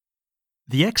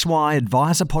The XY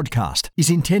Advisor podcast is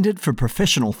intended for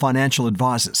professional financial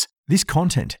advisors. This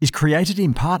content is created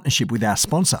in partnership with our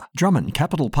sponsor, Drummond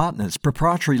Capital Partners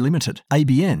Proprietary Limited,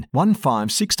 ABN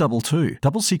 15622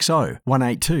 660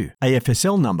 182,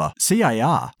 AFSL number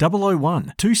CAR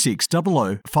 001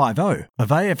 260050 of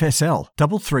AFSL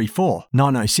 334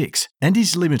 906, and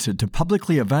is limited to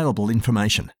publicly available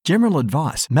information. General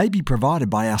advice may be provided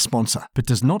by our sponsor, but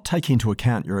does not take into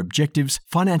account your objectives,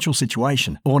 financial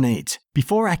situation, or needs.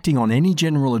 Before acting on any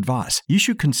general advice, you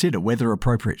should consider whether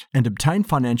appropriate and obtain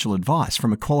financial advice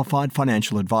from a qualified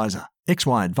financial advisor.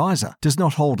 XY Advisor does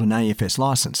not hold an AFS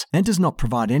license and does not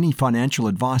provide any financial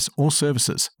advice or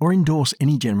services or endorse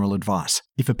any general advice.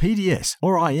 If a PDS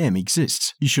or IM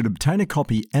exists, you should obtain a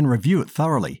copy and review it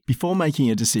thoroughly before making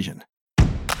a decision.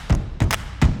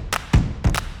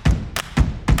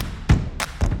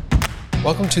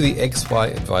 Welcome to the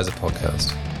XY Advisor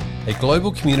podcast, a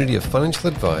global community of financial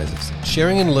advisors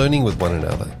sharing and learning with one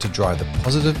another to drive the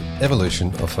positive evolution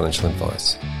of financial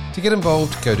advice. To get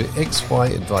involved, go to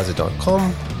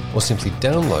xyadvisor.com or simply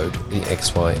download the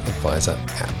XY Advisor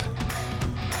app.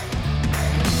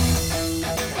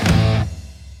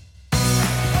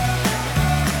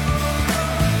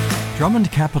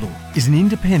 Drummond Capital is an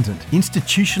independent,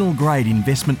 institutional-grade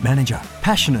investment manager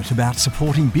passionate about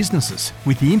supporting businesses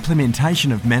with the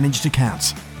implementation of managed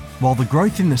accounts. While the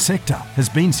growth in the sector has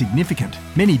been significant,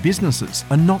 many businesses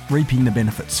are not reaping the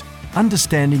benefits.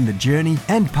 Understanding the journey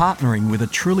and partnering with a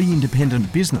truly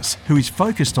independent business who is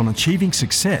focused on achieving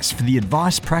success for the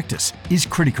advice practice is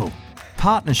critical.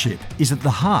 Partnership is at the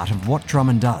heart of what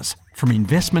Drummond does, from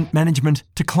investment management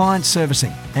to client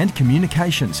servicing and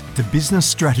communications to business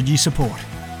strategy support.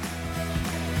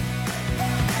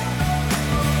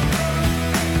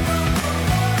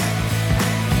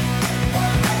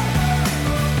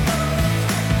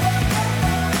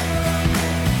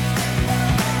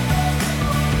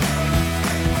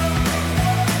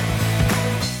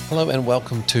 Hello and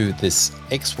welcome to this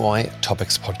XY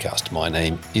Topics podcast. My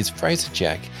name is Fraser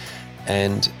Jack,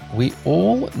 and we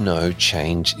all know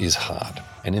change is hard.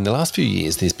 And in the last few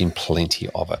years, there's been plenty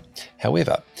of it.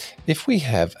 However, if we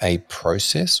have a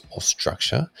process or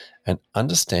structure and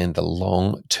understand the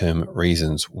long-term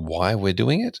reasons why we're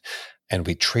doing it, and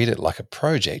we treat it like a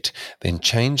project, then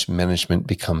change management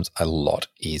becomes a lot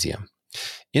easier.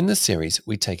 In this series,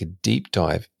 we take a deep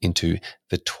dive into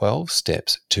the 12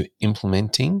 steps to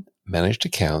implementing managed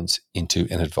accounts into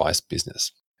an advice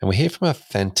business. And we hear from a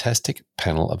fantastic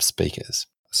panel of speakers.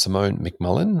 Simone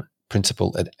McMullen,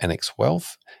 Principal at Annex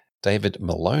Wealth, David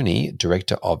Maloney,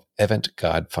 Director of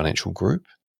Avant-Garde Financial Group,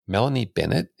 Melanie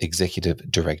Bennett, Executive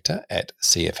Director at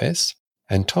CFS,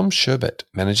 and Tom Sherbet,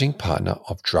 Managing Partner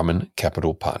of Drummond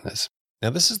Capital Partners. Now,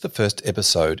 this is the first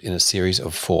episode in a series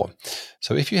of 4.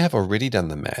 So if you have already done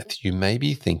the math, you may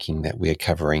be thinking that we are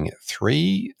covering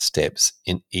 3 steps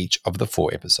in each of the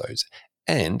 4 episodes.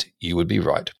 And you would be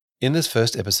right. In this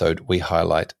first episode, we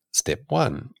highlight step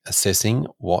 1, assessing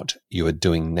what you are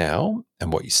doing now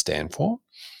and what you stand for.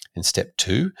 In step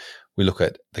 2, we look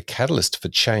at the catalyst for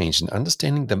change and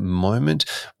understanding the moment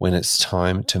when it's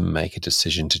time to make a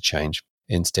decision to change.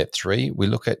 In step 3, we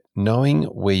look at knowing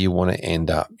where you want to end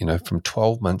up, from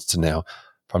 12 months to now,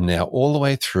 from now all the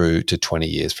way through to 20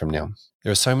 years from now.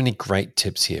 There are so many great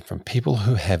tips here from people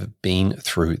who have been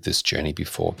through this journey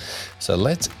before. So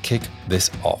let's kick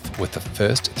this off with the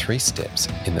first 3 steps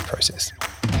in the process.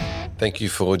 Thank you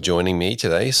for joining me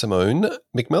today, Simone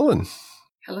McMullen.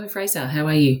 Hello, Fraser. How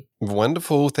are you?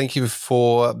 Wonderful. Thank you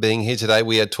for being here today.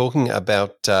 We are talking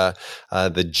about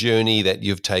the journey that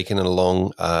you've taken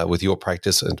along with your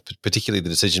practice, and particularly the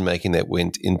decision-making that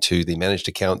went into the managed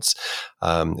accounts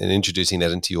and introducing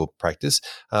that into your practice.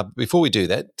 Before we do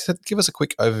that, give us a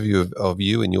quick overview of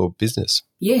you and your business.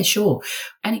 Yeah, sure.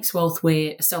 Annex Wealth,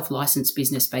 we're a self-licensed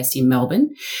business based in Melbourne.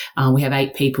 We have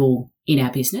 8 people in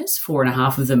our business.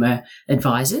 4.5 of them are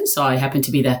advisors. So I happen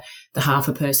to be the half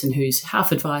a person who's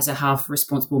half advisor, half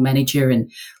responsible manager and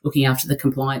looking after the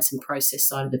compliance and process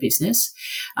side of the business.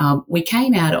 We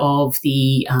came out of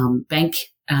the bank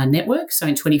network. So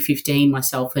in 2015,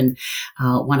 myself and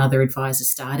one other advisor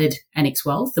started Annex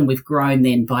Wealth, and we've grown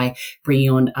then by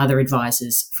bringing on other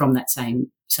advisors from that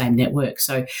same network.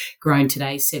 So grown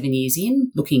today, 7 years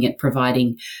in, looking at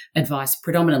providing advice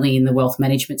predominantly in the wealth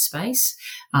management space,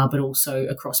 but also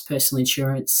across personal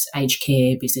insurance, aged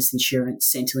care, business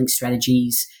insurance, Centrelink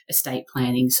strategies, estate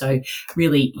planning. So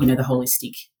really, the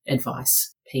holistic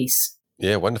advice piece.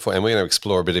 Yeah, wonderful. And we're going to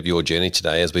explore a bit of your journey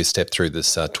today as we step through this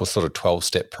sort of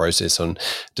 12-step process on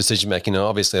decision-making. Now,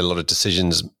 obviously, a lot of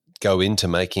decisions go into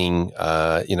making,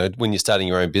 when you're starting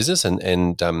your own business, and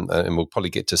we'll probably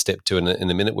get to step 2 in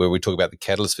a minute, where we talk about the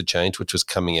catalyst for change, which was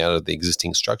coming out of the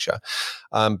existing structure.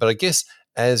 But I guess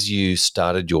as you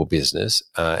started your business,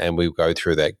 and we go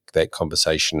through that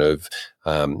conversation of,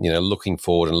 looking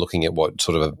forward and looking at what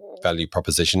sort of a value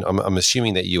proposition, I'm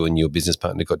assuming that you and your business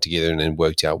partner got together and then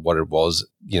worked out what it was,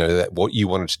 what you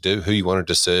wanted to do, who you wanted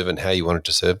to serve, and how you wanted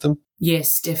to serve them.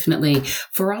 Yes, definitely.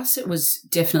 For us, it was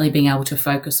definitely being able to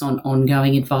focus on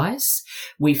ongoing advice.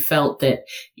 We felt that,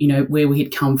 where we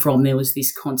had come from, there was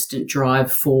this constant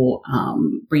drive for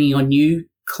bringing on new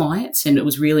clients, and it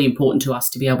was really important to us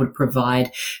to be able to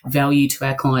provide value to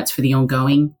our clients for the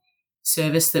ongoing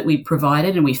service that we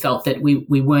provided, and we felt that we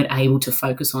weren't able to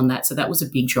focus on that. So that was a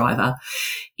big driver.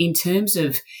 In terms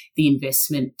of the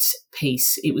investment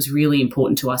piece, it was really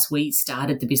important to us. We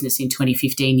started the business in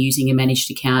 2015 using a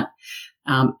managed account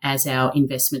as our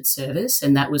investment service,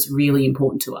 and that was really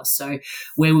important to us. So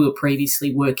where we were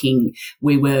previously working,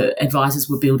 advisors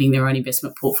were building their own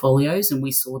investment portfolios, and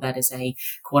we saw that as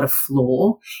quite a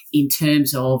flaw in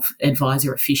terms of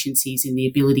advisor efficiencies in the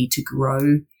ability to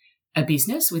grow a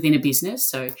business within a business.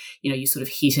 So, you sort of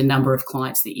hit a number of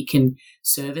clients that you can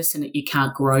service and that you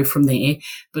can't grow from there.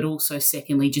 But also,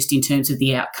 secondly, just in terms of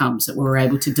the outcomes that we were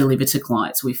able to deliver to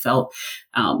clients, we felt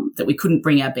that we couldn't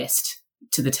bring our best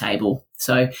to the table.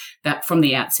 So that from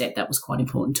the outset, that was quite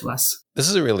important to us. This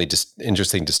is a really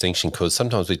interesting distinction, because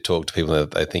sometimes we talk to people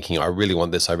and they're thinking, I really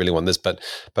want this, but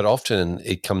often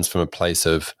it comes from a place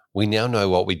of, we now know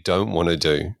what we don't want to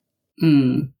do.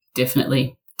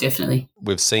 Definitely.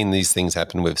 We've seen these things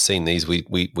happen. We've seen these. We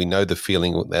know the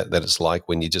feeling that it's like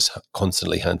when you're just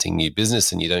constantly hunting new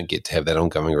business and you don't get to have that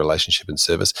ongoing relationship and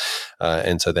service.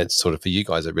 And so that's sort of, for you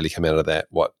guys, that really come out of that.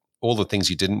 What all the things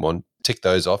you didn't want, tick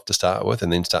those off to start with,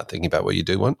 and then start thinking about what you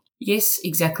do want. Yes,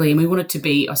 exactly. And we wanted to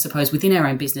be, I suppose, within our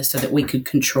own business so that we could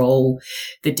control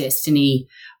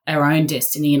our own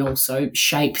destiny, and also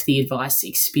shape the advice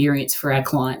experience for our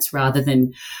clients, rather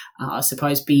than, I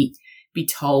suppose, be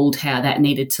told how that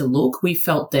needed to look. We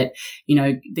felt that,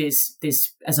 there's,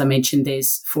 as I mentioned,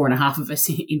 there's 4.5 of us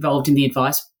involved in the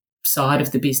advice side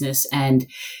of the business, and,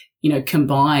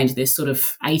 combined, there's sort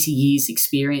of 80 years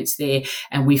experience there.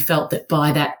 And we felt that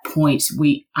by that point,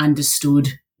 we understood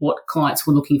what clients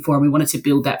were looking for, and we wanted to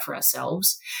build that for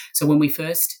ourselves. So when we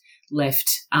first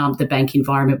left the bank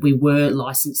environment, we were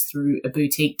licensed through a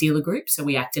boutique dealer group. So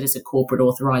we acted as a corporate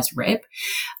authorised rep.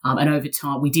 And over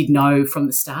time, we did know from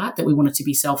the start that we wanted to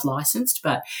be self-licensed,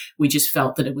 but we just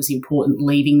felt that it was important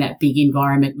leaving that big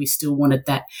environment. We still wanted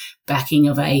that backing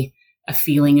of a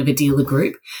feeling of a dealer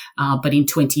group. But in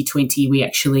 2020, we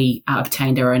actually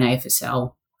obtained our own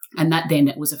AFSL. And that then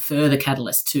it was a further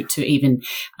catalyst to even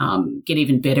get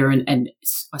even better and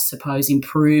I suppose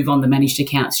improve on the managed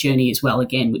accounts journey as well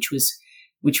again, which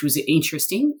was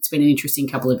interesting. It's been an interesting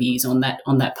couple of years on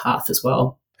that path as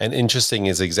well. And interesting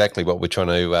is exactly what we're trying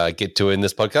to get to in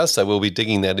this podcast. So we'll be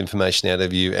digging that information out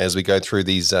of you as we go through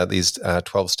these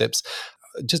 12 steps.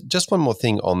 Just one more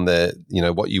thing on the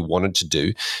what you wanted to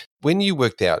do. When you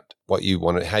worked out what you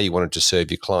wanted, how you wanted to serve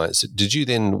your clients, did you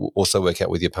then also work out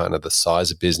with your partner the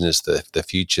size of business, the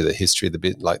future, the history of the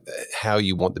business, like how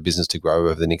you want the business to grow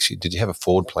over the next year? Did you have a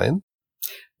forward plan?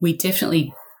 We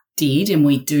definitely did, and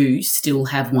we do still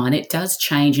have one. It does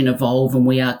change and evolve, and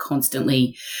we are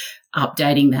constantly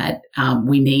updating that.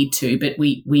 We need to, but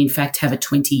we in fact have a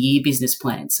 20-year business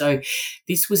plan. So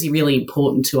this was really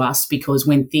important to us, because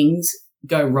when things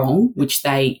go wrong, which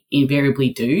they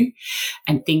invariably do,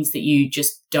 and things that you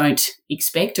just don't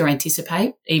expect or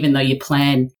anticipate, even though you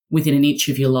plan within an inch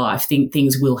of your life,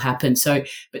 things will happen. So,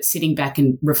 but sitting back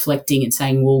and reflecting and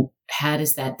saying, well, how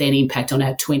does that then impact on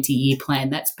our 20-year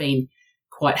plan? That's been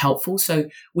quite helpful. So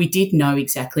we did know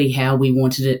exactly how we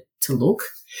wanted it to look,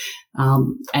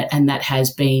 and that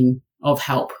has been of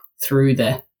help through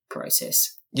the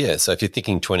process. Yeah, so if you're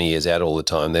thinking 20 years out all the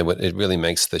time, it really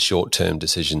makes the short-term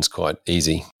decisions quite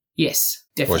easy. Yes,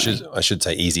 definitely. Or I should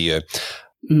say easier.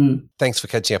 Thanks for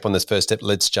catching up on this first step.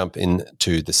 Let's jump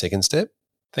into the second step.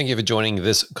 Thank you for joining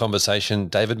this conversation,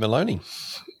 David Maloney.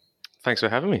 Thanks for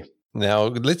having me. Now,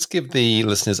 let's give the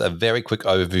listeners a very quick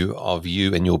overview of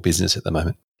you and your business at the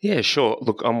moment. Yeah, sure.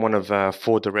 Look, I'm one of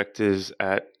 4 directors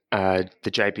at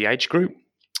the JPH Group.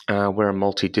 We're a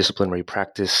multidisciplinary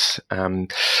practice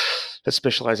that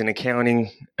specialise in accounting,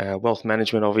 wealth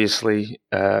management, obviously,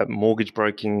 mortgage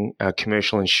broking,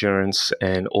 commercial insurance,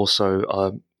 and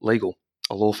also legal,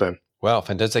 a law firm. Wow,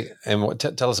 fantastic. And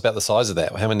tell us about the size of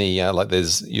that. How many,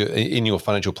 in your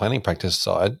financial planning practice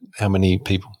side, how many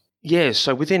people? Yeah,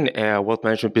 so within our wealth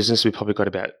management business, we've probably got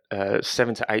about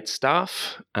 7 to 8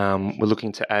 staff. We're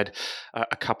looking to add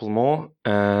a couple more.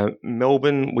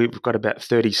 Melbourne, we've got about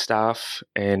 30 staff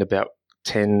and about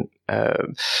 10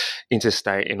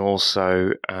 interstate and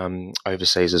also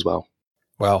overseas as well.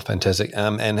 Wow, fantastic.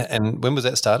 And when was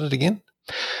that started again?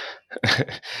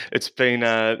 It's been,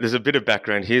 there's a bit of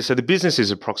background here. So the business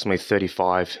is approximately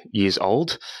 35 years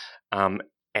old.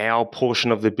 Our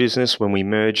portion of the business, when we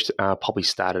merged, probably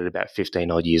started about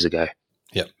 15 odd years ago.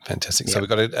 Yep, fantastic. So we've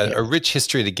got a rich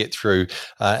history to get through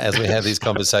as we have these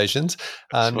conversations.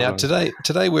 Now,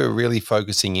 today we're really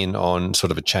focusing in on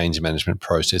sort of a change management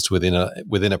process within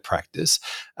a practice,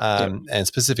 and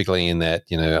specifically in that,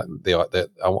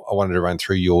 I wanted to run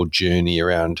through your journey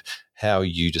around how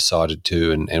you decided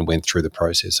to and went through the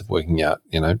process of working out,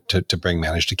 to bring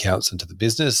managed accounts into the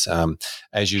business,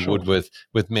 as you would with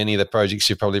many of the projects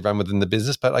you probably run within the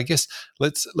business. But I guess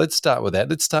let's start with that.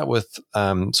 Let's start with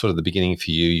sort of the beginning for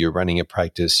you. You're running a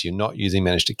practice. You're not using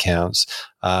managed accounts.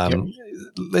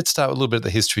 Let's start with a little bit of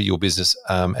the history of your business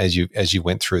as you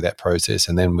went through that process,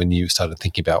 and then when you started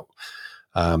thinking about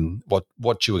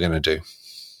what you were going to do.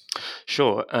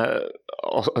 Sure.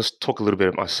 I'll talk a little bit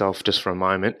of myself just for a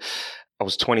moment. I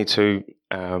was 22,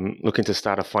 looking to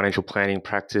start a financial planning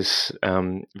practice,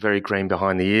 very green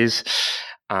behind the ears.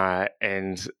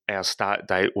 And our start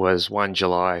date was 1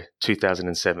 July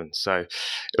 2007. So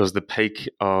it was the peak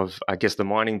of, I guess, the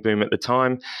mining boom at the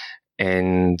time.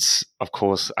 And of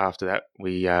course, after that,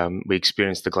 we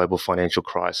experienced the global financial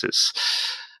crisis.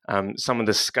 Some of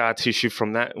the scar tissue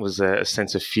from that was a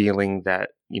sense of feeling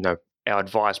that, our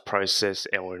advice process,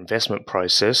 our investment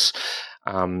process,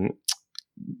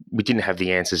 we didn't have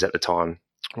the answers at the time,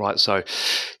 right? So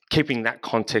keeping that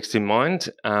context in mind,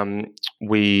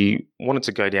 we wanted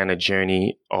to go down a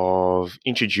journey of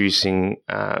introducing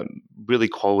really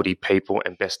quality people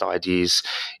and best ideas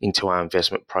into our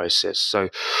investment process. So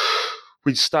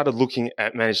we started looking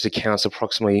at managed accounts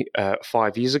approximately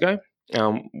 5 years ago,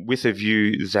 with a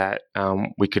view that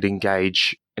we could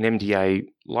engage an MDA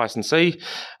licensee,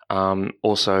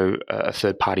 also a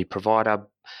third-party provider,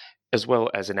 as well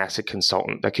as an asset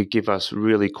consultant that could give us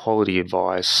really quality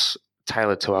advice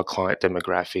tailored to our client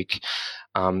demographic,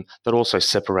 that also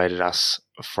separated us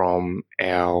from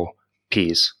our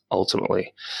peers,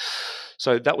 ultimately.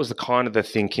 So that was the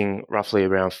thinking roughly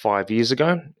around 5 years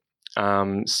ago.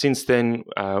 Since then,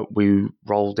 we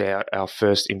rolled out our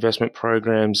first investment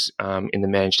programs in the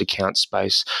managed account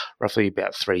space roughly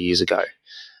about 3 years ago.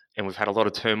 And we've had a lot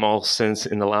of turmoil since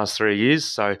in the last 3 years.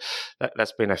 So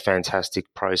that's been a fantastic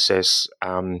process.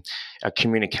 Our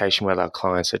communication with our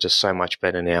clients are just so much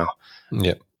better now.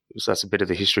 Yeah. So that's a bit of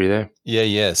the history there.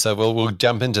 Yeah. So we'll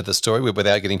jump into the story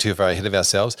without getting too far ahead of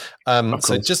ourselves.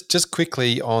 So just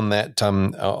quickly on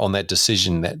that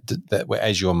decision that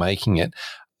as you're making it,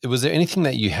 was there anything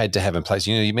that you had to have in place?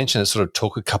 You mentioned it sort of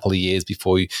took a couple of years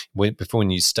before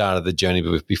when you started the journey,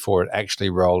 before it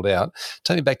actually rolled out.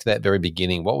 Take me back to that very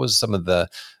beginning. What was some of the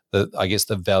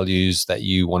values that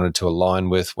you wanted to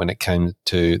align with when it came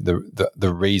to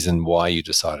the reason why you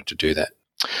decided to do that?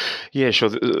 Yeah, sure.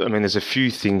 I mean, there's a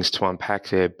few things to unpack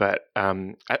there, but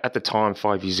at the time,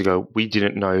 5 years ago, we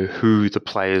didn't know who the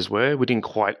players were. We didn't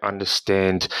quite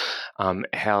understand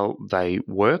how they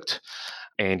worked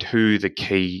and who the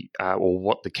key or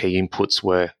what the key inputs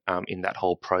were in that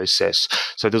whole process.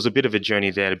 So there was a bit of a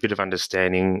journey there, a bit of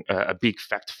understanding, a big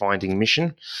fact-finding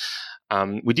mission.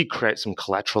 We did create some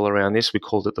collateral around this. We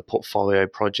called it the Portfolio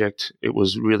Project. It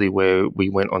was really where we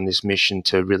went on this mission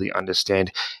to really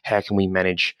understand how can we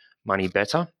manage money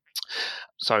better.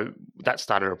 So that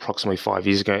started approximately 5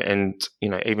 years ago, and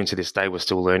even to this day, we're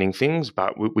still learning things,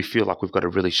 but we feel like we've got a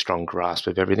really strong grasp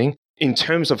of everything. In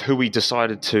terms of who we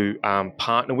decided to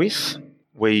partner with,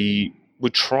 we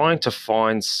were trying to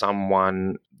find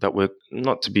someone that were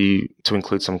not to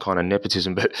include some kind of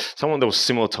nepotism, but someone that was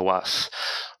similar to us,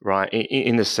 right?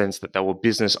 In the sense that they were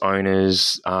business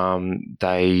owners,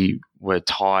 they were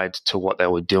tied to what they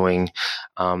were doing.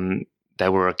 They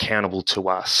were accountable to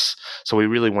us. So we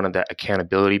really wanted that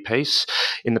accountability piece.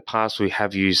 In the past, we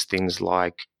have used things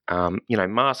like,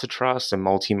 master trusts and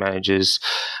multi-managers,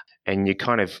 and you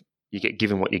get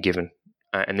given what you're given,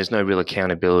 and there's no real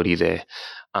accountability there.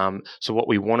 So what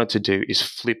we wanted to do is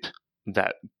flip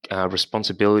that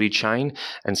responsibility chain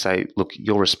and say, look,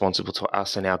 you're responsible to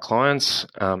us and our clients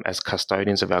as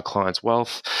custodians of our clients'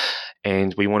 wealth.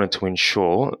 And we wanted to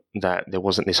ensure that there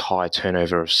wasn't this high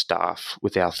turnover of staff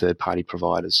with our third-party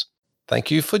providers.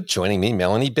 Thank you for joining me,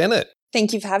 Melanie Bennett.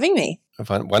 Thank you for having me.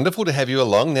 Wonderful to have you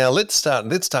along. Now, let's start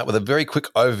with a very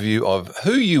quick overview of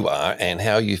who you are and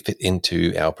how you fit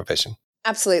into our profession.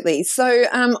 Absolutely. So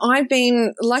I've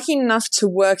been lucky enough to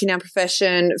work in our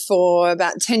profession for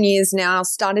about 10 years now,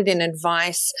 started in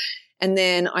advice, and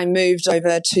then I moved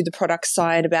over to the product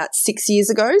side about 6 years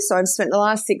ago. So I've spent the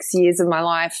last 6 years of my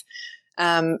life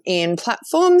in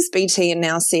platforms, BT and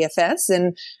now CFS,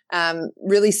 and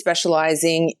really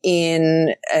specializing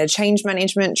in change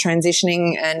management,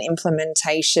 transitioning and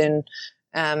implementation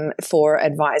for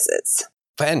advisors.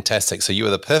 Fantastic. So you are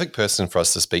the perfect person for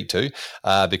us to speak to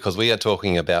because we are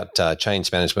talking about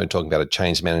change management, talking about a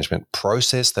change management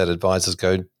process that advisors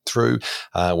go through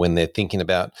when they're thinking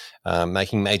about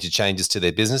making major changes to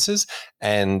their businesses.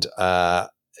 And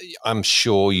I'm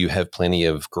sure you have plenty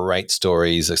of great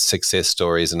stories, success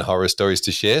stories and horror stories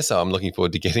to share. So I'm looking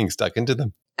forward to getting stuck into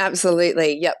them.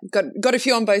 Absolutely. Yep. Got a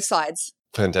few on both sides.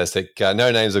 Fantastic. No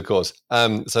names, of course.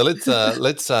 So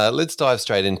let's dive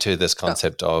straight into this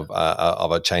concept of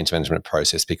a change management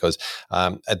process, because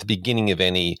at the beginning of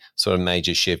any sort of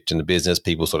major shift in the business,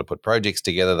 people sort of put projects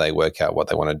together, they work out what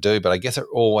they want to do. But I guess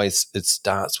it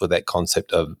starts with that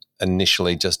concept of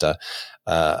initially just a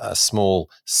small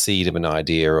seed of an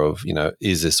idea of,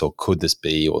 is this or could this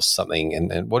be or something?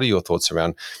 And what are your thoughts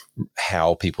around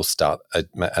how people start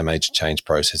a major change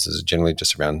process? Is it generally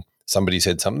just around somebody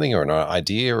said something or an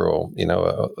idea or,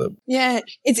 Yeah,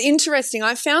 it's interesting.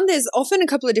 I found there's often a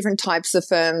couple of different types of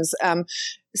firms.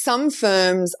 Some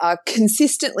firms are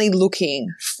consistently looking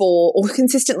for or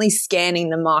consistently scanning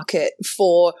the market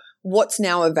for what's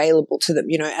now available to them,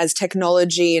 as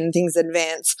technology and things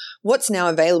advance, what's now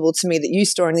available to me that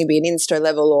used to only be an Insto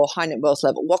level or high net wealth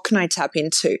level? What can I tap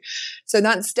into? So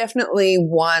that's definitely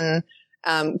one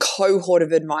cohort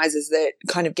of advisors that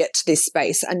kind of get to this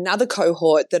space. Another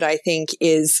cohort that I think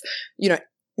is,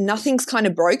 nothing's kind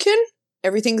of broken.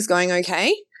 Everything's going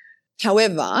okay.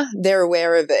 However, they're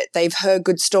aware of it. They've heard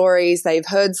good stories. They've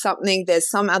heard something. There's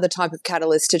some other type of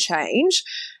catalyst to change.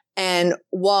 And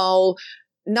while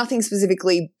nothing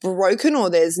specifically broken or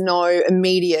there's no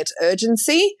immediate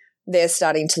urgency, they're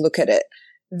starting to look at it.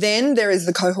 Then there is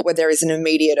the cohort where there is an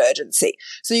immediate urgency.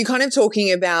 So you're kind of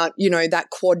talking about, that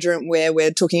quadrant where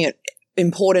we're talking at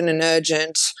important and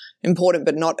urgent, important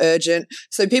but not urgent.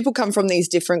 So people come from these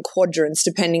different quadrants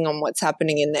depending on what's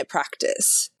happening in their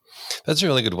practice. That's a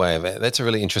really good way of it. That's a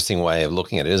really interesting way of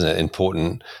looking at it, isn't it?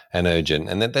 Important and urgent.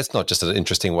 And that's not just an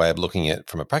interesting way of looking at it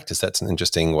from a practice. That's an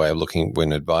interesting way of looking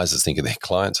when advisors think of their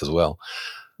clients as well.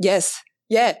 Yes.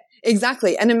 Yeah.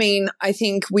 Exactly. And I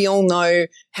think we all know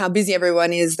how busy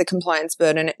everyone is, the compliance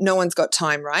burden. No one's got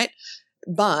time, right?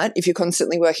 But if you're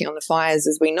constantly working on the fires,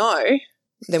 as we know,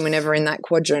 then we're never in that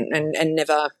quadrant and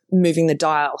never moving the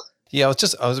dial. Yeah,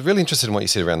 I was really interested in what you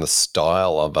said around the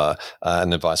style of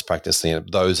an advice practice.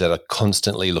 Those that are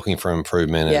constantly looking for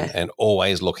improvement and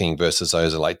always looking versus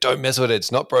those that are like, don't mess with it.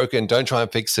 It's not broken. Don't try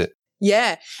and fix it.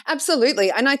 Yeah, absolutely.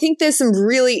 And I think there's some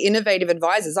really innovative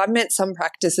advisors. I've met some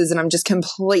practices and I'm just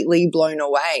completely blown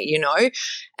away,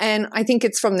 and I think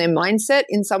it's from their mindset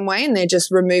in some way, and they're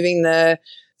just removing the,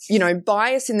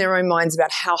 bias in their own minds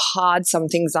about how hard some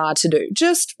things are to do.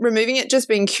 Just removing it, just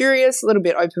being curious, a little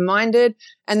bit open-minded,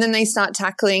 and then they start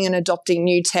tackling and adopting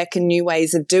new tech and new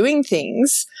ways of doing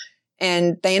things,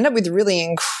 and they end up with really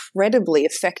incredibly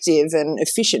effective and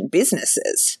efficient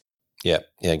businesses. Yeah,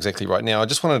 exactly right. Now, I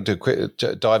just wanted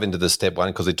to dive into the step one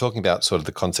because we're talking about sort of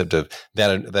the concept of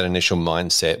that initial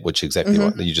mindset, which is exactly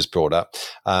what you just brought up,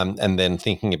 and then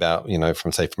thinking about,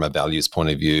 from a values point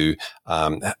of view,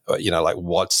 like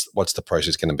what's the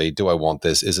process going to be? Do I want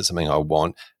this? Is it something I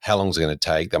want? How long is it going to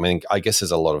take? I guess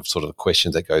there's a lot of sort of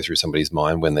questions that go through somebody's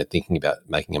mind when they're thinking about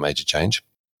making a major change.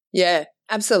 Yeah,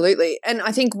 absolutely. And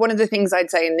I think one of the things I'd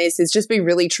say in this is just be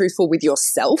really truthful with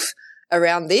yourself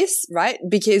around this, right?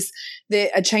 Because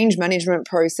a change management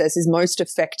process is most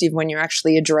effective when you're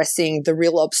actually addressing the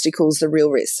real obstacles, the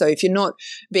real risks. So if you're not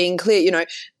being clear,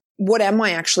 what am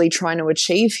I actually trying to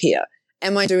achieve here?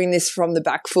 Am I doing this from the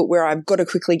back foot where I've got to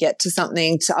quickly get to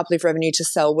something to uplift revenue, to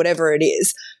sell, whatever it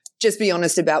is? Just be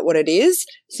honest about what it is.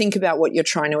 Think about what you're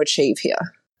trying to achieve here.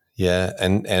 Yeah,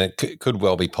 and it could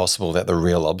well be possible that the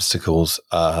real obstacles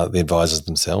are the advisors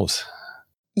themselves.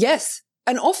 Yes,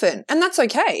 and often, and that's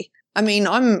okay. I'm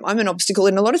an obstacle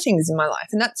in a lot of things in my life,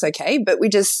 and that's okay. But we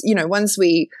just, once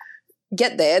we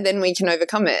get there, then we can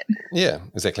overcome it. Yeah,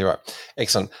 exactly right.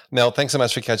 Excellent. Mel, thanks so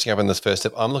much for catching up on this first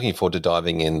step. I'm looking forward to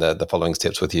diving in the following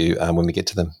steps with you when we get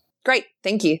to them. Great.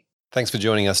 Thank you. Thanks for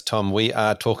joining us, Tom. We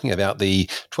are talking about the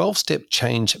 12-step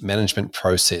change management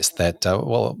process that,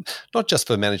 not just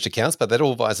for managed accounts, but that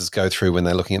all advisors go through when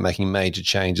they're looking at making major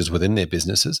changes within their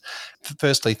businesses.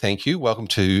 Firstly, thank you. Welcome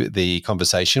to the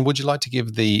conversation. Would you like to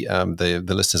give the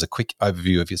listeners a quick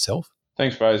overview of yourself?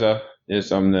 Thanks, Fraser. Yes,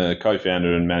 I'm the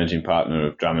co-founder and managing partner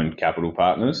of Drummond Capital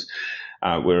Partners.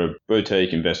 We're a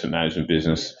boutique investment management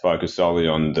business focused solely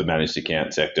on the managed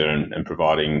account sector and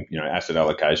providing, asset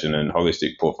allocation and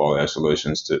holistic portfolio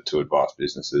solutions to advice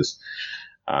businesses.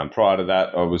 Prior to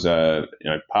that, I was a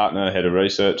partner, head of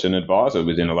research and advisor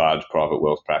within a large private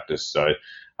wealth practice. So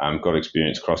got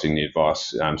experience crossing the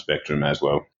advice spectrum as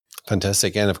well.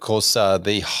 Fantastic. And of course,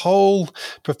 the whole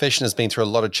profession has been through a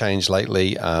lot of change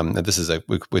lately. This is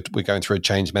we're going through a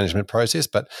change management process,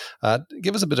 but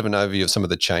give us a bit of an overview of some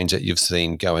of the change that you've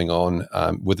seen going on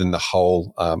within the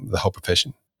whole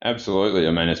profession. Absolutely.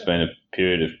 I mean, it's been a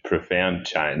period of profound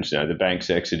change. The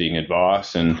bank's exiting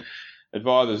advice, and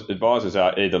advisors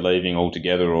are either leaving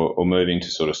altogether or moving to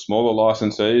sort of smaller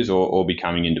licensees or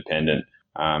becoming independent.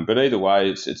 But either way,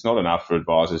 it's not enough for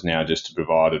advisors now just to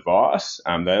provide advice.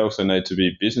 They also need to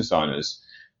be business owners.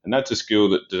 And that's a skill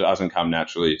that doesn't come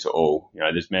naturally to all.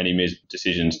 There's many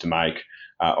decisions to make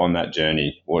on that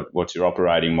journey. What's your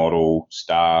operating model,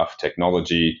 staff,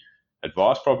 technology,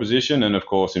 advice proposition, and of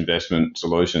course, investment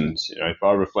solutions. If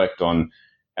I reflect on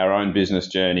our own business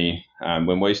journey,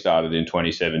 when we started in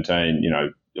 2017,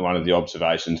 one of the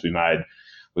observations we made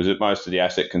was that most of the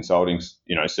asset consulting,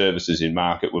 services in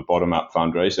market were bottom-up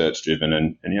fund research driven.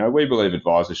 And we believe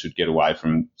advisors should get away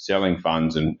from selling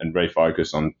funds and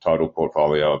refocus on total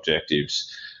portfolio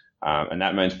objectives. And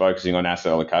that means focusing on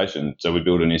asset allocation. So we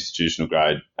built an institutional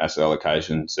grade asset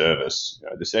allocation service.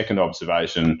 The second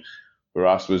observation for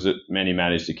us was that many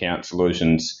managed account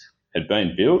solutions had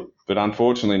been built, but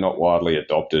unfortunately not widely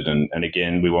adopted. And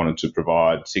again, we wanted to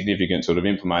provide significant sort of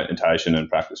implementation and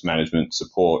practice management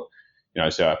support,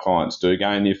 so our clients do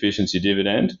gain the efficiency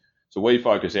dividend. So we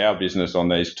focus our business on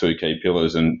these two key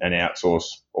pillars and outsource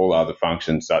all other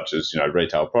functions such as,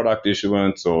 retail product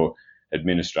issuance or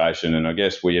administration. And I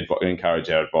guess we encourage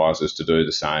our advisors to do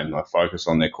the same, like focus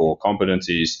on their core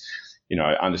competencies,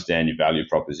 understand your value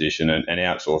proposition and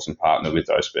outsource and partner with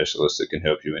those specialists that can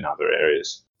help you in other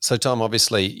areas. So, Tom,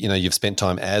 obviously, you've spent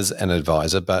time as an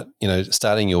advisor, but,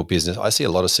 starting your business, I see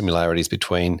a lot of similarities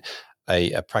between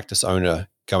a practice owner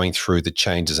going through the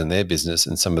changes in their business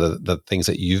and some of the things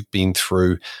that you've been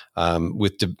through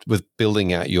with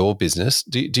building out your business.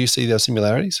 Do you see those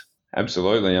similarities?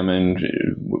 Absolutely. I mean,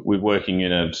 we're working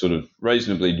in a sort of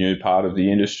reasonably new part of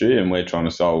the industry, and we're trying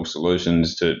to solve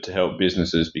solutions to help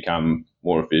businesses become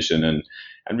more efficient. And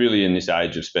really, in this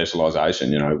age of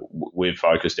specialisation, we've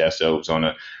focused ourselves on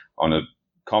a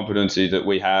competency that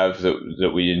we have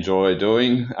that we enjoy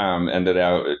doing, and that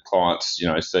our clients,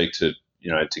 seek to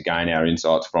gain our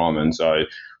insights from. And so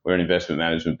we're an investment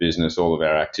management business. All of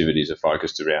our activities are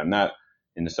focused around that,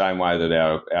 in the same way that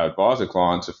our advisor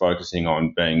clients are focusing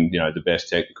on being, the best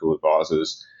technical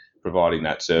advisors, providing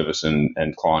that service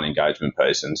and client engagement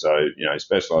piece. And so,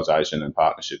 specialisation and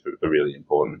partnership are really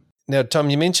important. Now, Tom,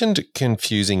 you mentioned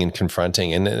confusing and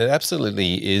confronting, and it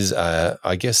absolutely is,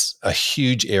 I guess, a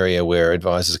huge area where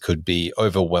advisors could be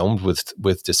overwhelmed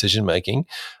with decision making.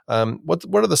 What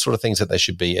are the sort of things that they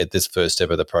should be at this first step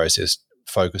of the process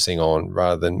focusing on,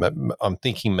 rather than, I'm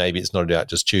thinking maybe it's not about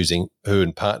just choosing who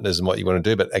and partners and what you want to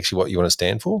do, but actually what you want to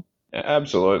stand for?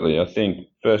 Absolutely. I think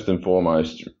first and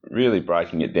foremost, really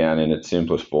breaking it down in its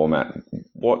simplest format.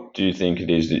 What do you think it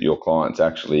is that your clients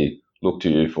actually look to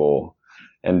you for?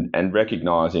 And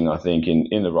recognising, I think,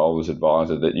 in the role as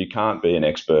advisor, that you can't be an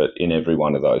expert in every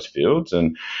one of those fields.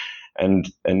 And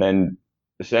then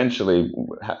essentially,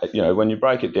 when you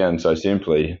break it down so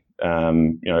simply,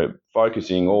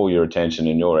 focusing all your attention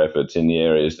and your efforts in the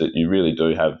areas that you really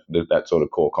do have that sort of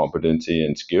core competency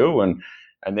and skill, and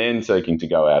then seeking to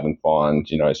go out and find,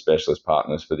 specialist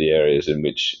partners for the areas in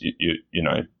which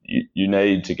you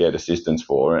need to get assistance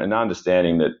for, and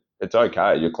understanding that it's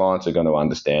okay. Your clients are going to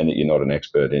understand that you're not an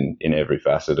expert in every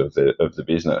facet of the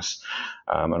business.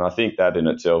 And I think that in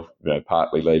itself,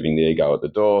 partly leaving the ego at the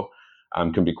door,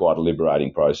 can be quite a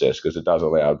liberating process, because it does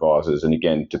allow advisors, and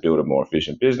again, to build a more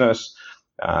efficient business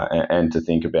and to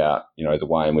think about, the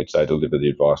way in which they deliver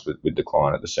the advice with the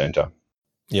client at the centre.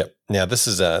 Yep. Now, this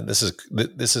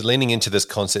is leaning into this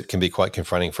concept can be quite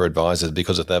confronting for advisors,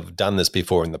 because if they've done this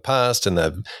before in the past and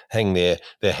they've hung their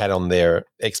hat on their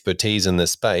expertise in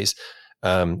this space,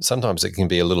 sometimes it can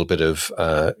be a little bit of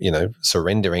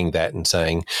surrendering that and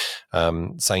saying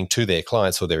to their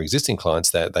clients or their existing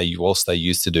clients that whilst they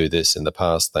used to do this in the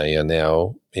past, they are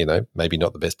now maybe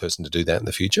not the best person to do that in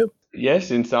the future.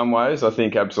 Yes, in some ways, I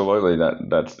think absolutely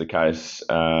that's the case.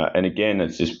 And again,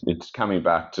 it's coming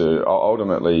back to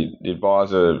ultimately the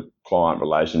advisor-client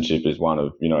relationship is one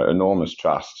of enormous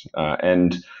trust,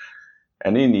 and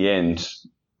in the end,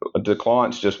 the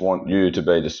clients just want you to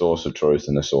be the source of truth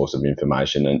and the source of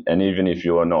information. And even if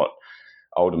you are not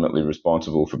ultimately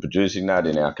responsible for producing that.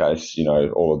 In our case,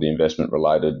 all of the investment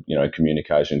related,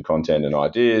 communication, content and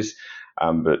ideas.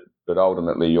 But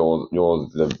ultimately you're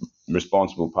the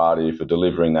responsible party for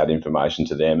delivering that information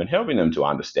to them and helping them to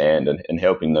understand and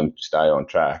helping them stay on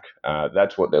track.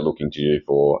 That's what they're looking to you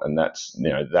for. And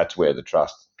that's where the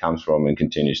trust comes from and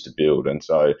continues to build. And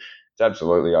so it's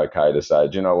absolutely okay to say,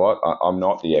 do you know what? I'm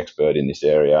not the expert in this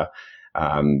area.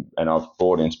 And I've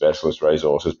brought in specialist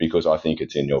resources because I think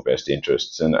it's in your best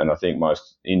interests. And I think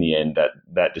in the end,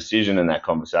 that decision and that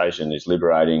conversation is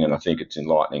liberating. And I think it's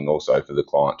enlightening also for the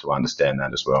client to understand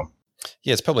that as well.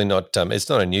 Yeah, it's probably not. It's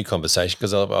not a new conversation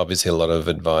because obviously a lot of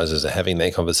advisors are having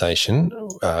that conversation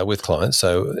with clients.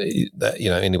 So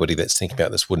anybody that's thinking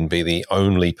about this wouldn't be the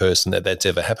only person that's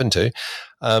ever happened to.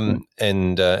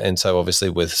 And so obviously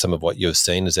with some of what you've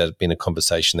seen, has that been a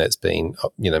conversation that's been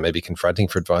maybe confronting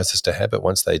for advisors to have? But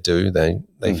once they do,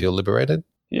 they feel liberated.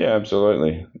 Yeah,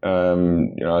 absolutely.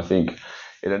 I think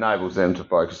it enables them to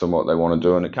focus on what they want to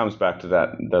do, and it comes back to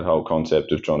that whole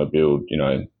concept of trying to build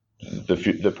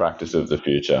the practice of the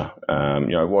future.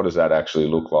 What does that actually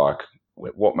look like?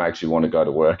 What makes you want to go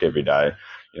to work every day?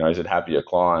 Is it happier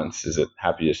clients? Is it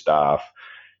happier staff?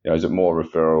 Is it more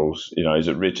referrals? Is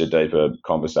it richer, deeper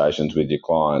conversations with your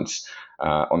clients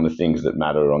on the things that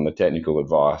matter, on the technical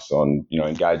advice, on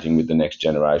engaging with the next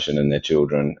generation and their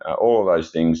children? All of those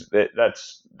things.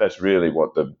 That's really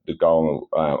what the goal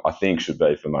I think should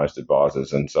be for most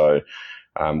advisors. And so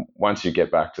once you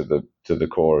get back to the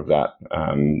core of that,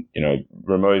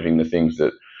 removing the things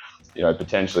that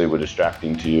potentially were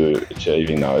distracting to you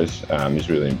achieving those is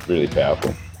really, really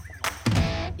powerful.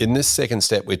 In this second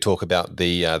step, we talk about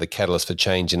the catalyst for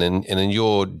change, and in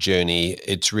your journey,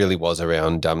 it really was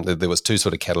around. There was two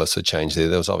sort of catalysts for change there.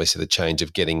 There was obviously the change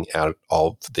of getting out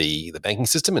of the banking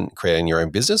system and creating your own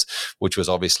business, which was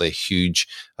obviously a huge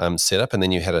setup. And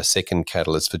then you had a second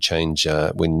catalyst for change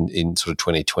when in sort of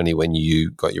 2020 when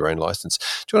you got your own license. Do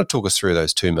you want to talk us through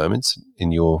those two moments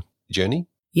in your journey?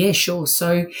 Yeah, sure.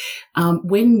 So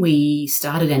when we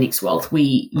started Annex Wealth,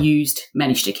 we used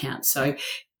managed accounts. So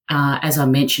as I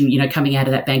mentioned, coming out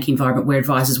of that bank environment where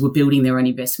advisors were building their own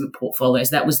investment portfolios,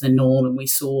 that was the norm. And we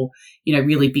saw,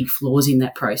 really big flaws in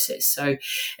that process. So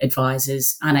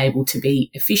advisors unable to be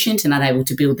efficient and unable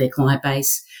to build their client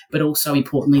base, but also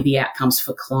importantly, the outcomes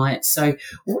for clients. So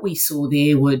what we saw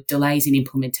there were delays in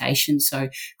implementation. So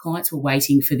clients were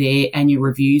waiting for their annual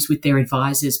reviews with their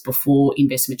advisors before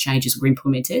investment changes were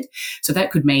implemented. So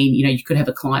that could mean, you could have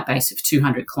a client base of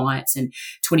 200 clients and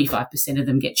 25% of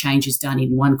them get changes done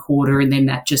in one quarter. And then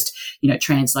that just,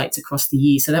 translates across the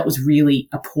year. So that was really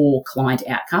a poor client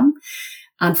outcome.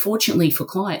 Unfortunately for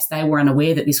clients, they were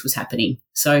unaware that this was happening.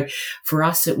 So for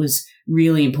us, it was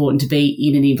really important to be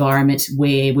in an environment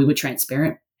where we were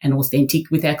transparent and authentic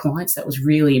with our clients. That was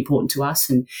really important to us.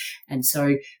 And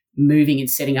so moving and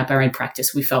setting up our own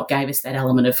practice, we felt gave us that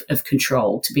element of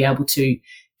control to be able to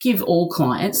give all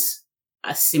clients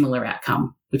a similar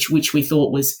outcome, which we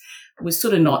thought was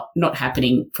sort of not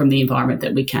happening from the environment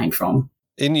that we came from.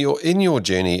 In your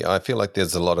journey, I feel like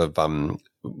there's a lot of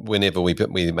whenever we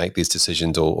make these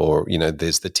decisions or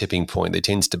there's the tipping point, there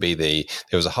tends to be there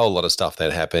was a whole lot of stuff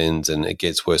that happens and it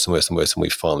gets worse and worse and worse and we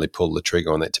finally pull the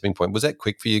trigger on that tipping point. Was that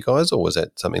quick for you guys or was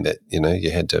that something that,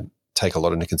 you had to take a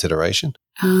lot into consideration?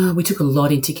 We took a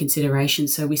lot into consideration.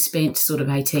 So we spent sort of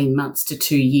 18 months to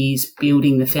 2 years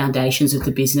building the foundations of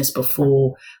the business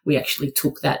before we actually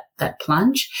took that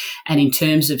plunge. And in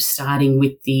terms of starting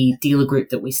with the dealer group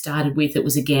that we started with, it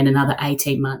was again another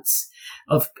 18 months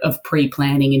of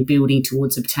pre-planning and building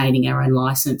towards obtaining our own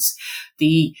license.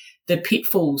 The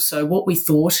pitfalls, so what we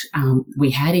thought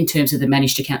we had in terms of the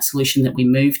managed account solution that we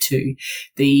moved to,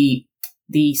 the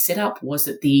setup was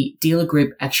that the dealer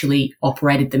group actually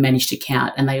operated the managed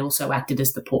account and they also acted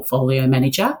as the portfolio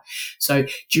manager. So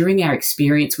during our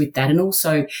experience with that, and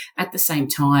also at the same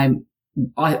time,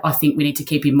 I think we need to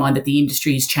keep in mind that the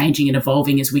industry is changing and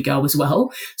evolving as we go as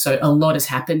well. So a lot has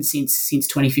happened since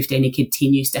 2015. It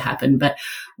continues to happen. But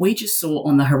we just saw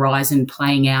on the horizon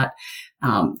playing out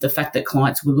the fact that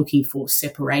clients were looking for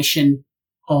separation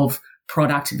of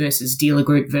product versus dealer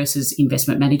group versus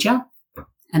investment manager.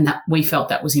 And that we felt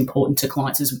that was important to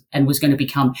clients and was going to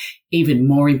become even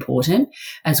more important,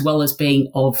 as well as being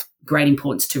of great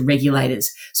importance to regulators.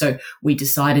 So we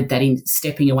decided that in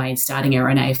stepping away and starting our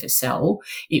own AFSL,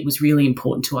 it was really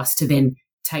important to us to then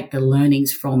take the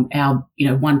learnings from our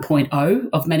 1.0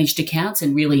 of managed accounts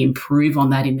and really improve on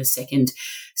that in the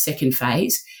second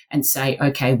phase and say,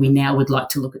 okay, we now would like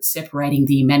to look at separating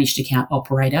the managed account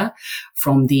operator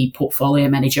from the portfolio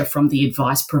manager, from the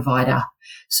advice provider.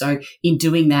 So in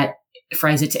doing that,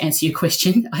 Fraser, to answer your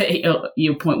question,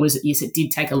 your point was, yes, it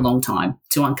did take a long time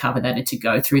to uncover that and to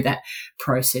go through that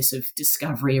process of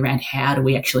discovery around how do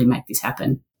we actually make this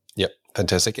happen. Yep,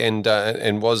 fantastic. And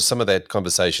was some of that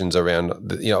conversations around,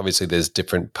 obviously there's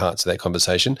different parts of that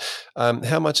conversation.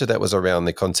 How much of that was around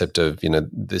the concept of,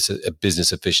 this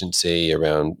business efficiency,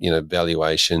 around,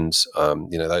 valuations,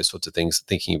 those sorts of things,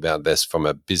 thinking about this from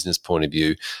a business point of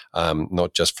view,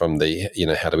 not just from the,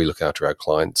 how do we look after our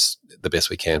clients the best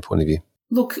we can point of view?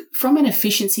 Look, from an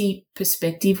efficiency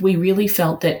perspective, we really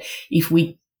felt that if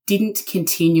we didn't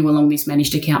continue along this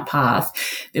managed account path,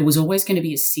 there was always going to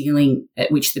be a ceiling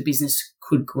at which the business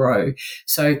could grow.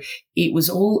 So it was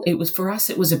for us,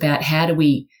 it was about how do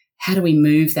we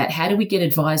move that? How do we get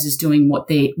advisors doing what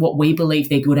we believe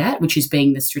they're good at, which is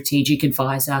being the strategic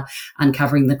advisor,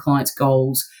 uncovering the client's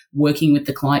goals, working with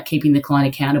the client, keeping the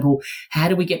client accountable? How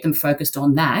do we get them focused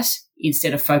on that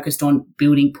instead of focused on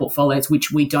building portfolios,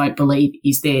 which we don't believe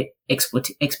is their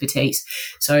expertise?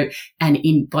 So,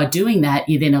 by doing that,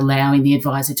 you're then allowing the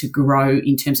advisor to grow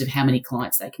in terms of how many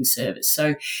clients they can service.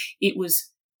 So it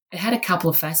had a couple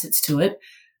of facets to it.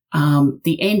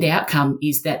 The end outcome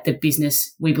is that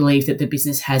we believe that the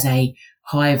business has a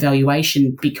higher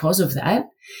valuation because of that.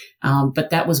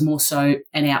 But that was more so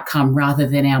an outcome rather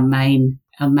than our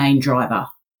main driver.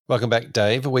 Welcome back,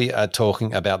 Dave. We are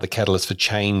talking about the catalyst for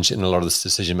change in a lot of this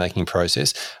decision-making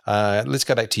process. Let's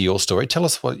go back to your story. Tell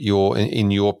us what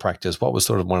in your practice, what was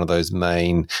sort of one of those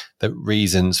main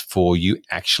reasons for you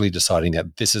actually deciding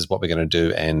that this is what we're going to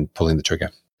do and pulling the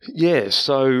trigger? Yeah,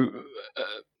 so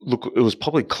look, it was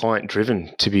probably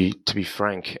client-driven, to be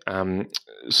frank. And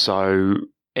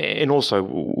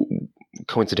also,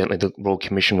 coincidentally, the Royal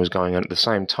Commission was going on at the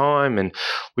same time, and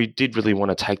we did really want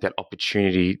to take that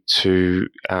opportunity to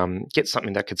get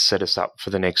something that could set us up for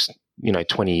the next,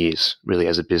 20 years, really,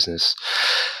 as a business.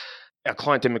 Our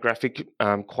client demographic,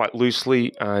 quite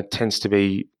loosely, tends to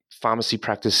be pharmacy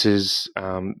practices,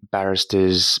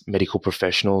 barristers, medical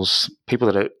professionals,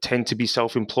 people that tend to be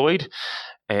self-employed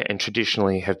and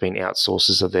traditionally have been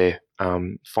outsourcers of their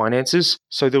finances.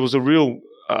 So there was a real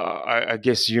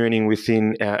yearning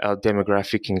within our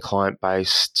demographic and client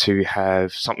base to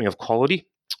have something of quality,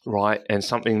 right? And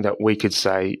something that we could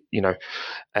say,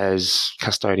 as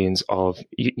custodians of,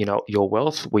 your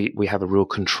wealth, we have a real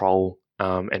control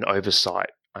and oversight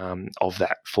of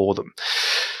that for them.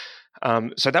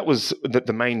 So that was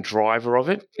the main driver of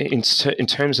it. In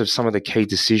terms of some of the key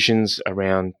decisions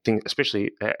around things,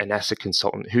 especially an asset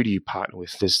consultant, who do you partner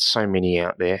with? There's so many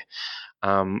out there.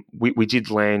 We did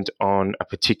land on a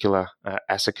particular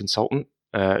asset consultant,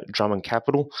 Drummond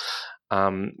Capital.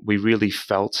 We really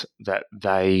felt that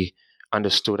they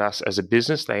understood us as a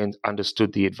business. They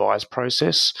understood the advice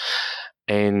process.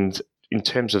 And in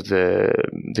terms of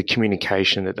the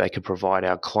communication that they could provide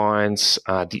our clients,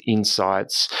 the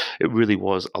insights, it really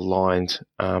was aligned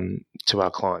to our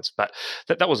clients. But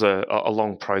that was a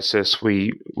long process.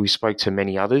 We spoke to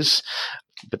many others,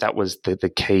 but that was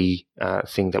the key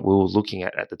thing that we were looking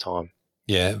at the time.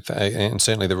 Yeah, and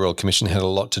certainly the Royal Commission had a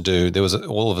lot to do. There was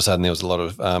all of a sudden there was a lot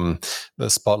of the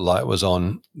spotlight was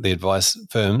on the advice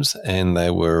firms, and they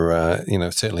were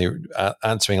certainly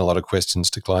answering a lot of questions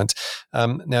to clients.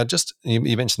 Now, just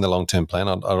you mentioned the long-term plan.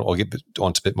 I'll get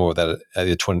on to a bit more of that.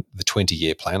 The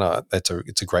 20-year plan.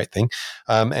 It's a great thing,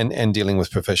 and dealing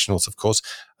with professionals, of course.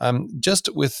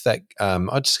 Just with that, I'm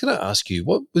just going to ask you,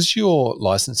 what was your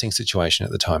licensing situation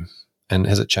at the time, and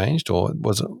has it changed, or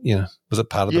was it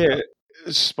part of the?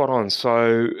 Spot on.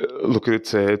 So, look,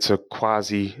 it's a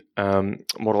quasi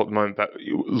model at the moment, but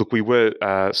look, we were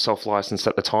self-licensed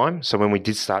at the time. So when we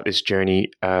did start this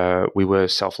journey, we were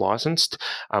self-licensed.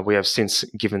 We have since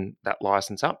given that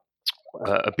license up.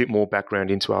 A bit more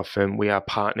background into our firm. We are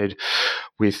partnered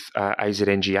with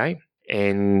AZNGA,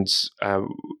 and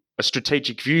a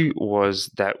strategic view was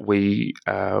that we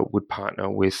would partner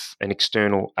with an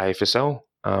external AFSL,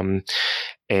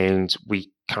 and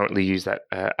we currently use that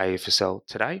AFSL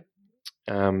today.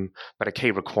 But a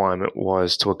key requirement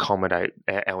was to accommodate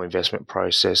our investment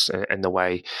process and the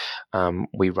way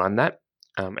we run that.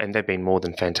 And they've been more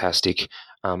than fantastic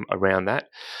around that.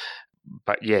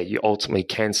 But yeah, you ultimately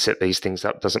can set these things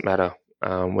up. Doesn't matter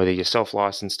whether you're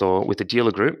self-licensed or with a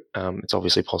dealer group. It's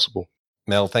obviously possible.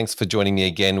 Mel, thanks for joining me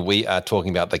again. We are talking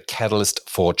about the catalyst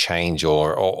for change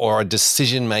or a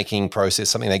decision-making process,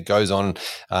 something that goes on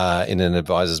in an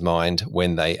advisor's mind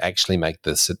when they actually make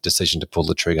this decision to pull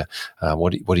the trigger.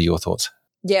 What are your thoughts?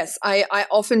 Yes, I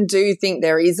often do think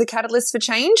there is a catalyst for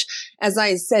change. As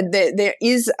I said, there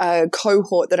is a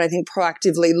cohort that I think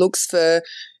proactively looks for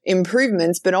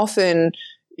improvements, but often,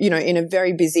 in a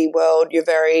very busy world, you're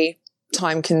very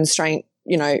time constrained,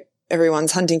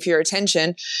 everyone's hunting for your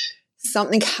attention,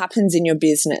 something happens in your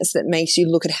business that makes you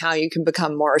look at how you can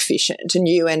become more efficient, and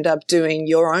you end up doing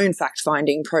your own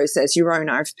fact-finding process, your own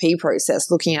RFP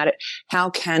process, looking at it. How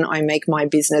can I make my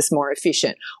business more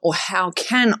efficient? Or how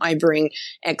can I bring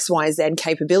XYZ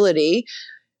capability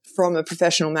from a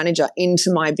professional manager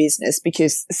into my business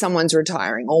because someone's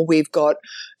retiring, or we've got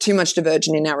too much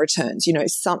diversion in our returns?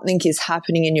 Something is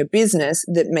happening in your business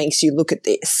that makes you look at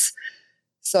this.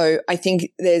 So I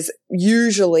think there's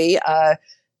usually a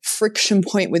friction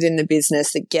point within the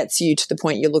business that gets you to the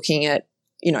point you're looking at,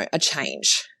 a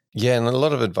change. Yeah, and a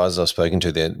lot of advisors I've spoken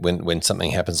to, that when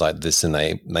something happens like this and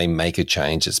they make a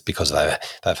change, it's because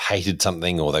they've hated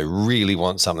something or they really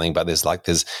want something, but there's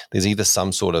either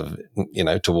some sort of,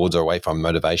 towards or away from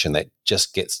motivation that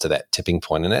just gets to that tipping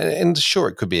point. And sure,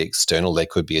 it could be external. There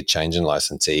could be a change in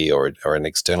licensee or an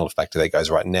external factor that goes,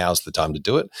 right, now's the time to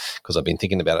do it because I've been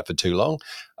thinking about it for too long.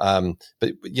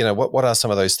 But what are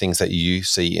some of those things that you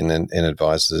see in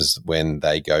advisors when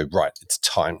they go, right, it's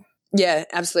time? Yeah,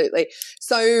 absolutely.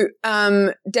 So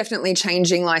definitely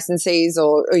changing licensees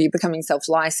or you becoming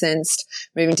self-licensed,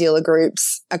 moving dealer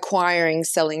groups, acquiring,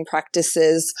 selling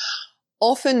practices.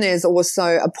 Often there's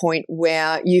also a point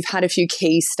where you've had a few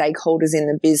key stakeholders in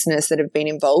the business that have been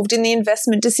involved in the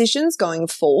investment decisions going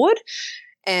forward.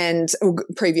 So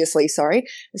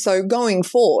going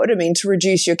forward, to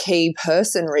reduce your key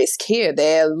person risk here,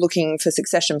 they're looking for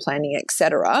succession planning,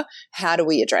 etc. How do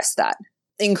we address that?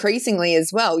 Increasingly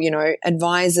as well,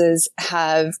 advisors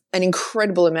have an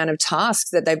incredible amount of tasks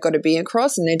that they've got to be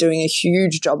across, and they're doing a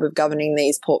huge job of governing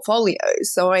these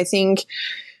portfolios. So I think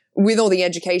with all the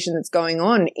education that's going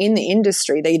on in the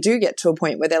industry, they do get to a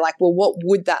point where they're like, well, what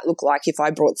would that look like if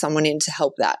I brought someone in to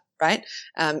help that, right?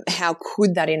 How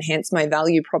could that enhance my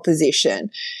value proposition?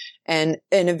 And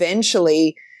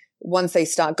eventually, once they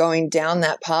start going down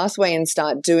that pathway and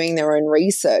start doing their own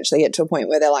research, they get to a point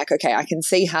where they're like, okay, I can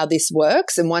see how this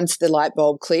works. And once the light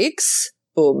bulb clicks,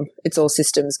 boom, it's all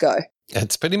systems go.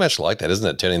 It's pretty much like that, isn't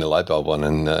it? Turning the light bulb on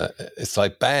and it's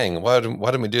like, bang, why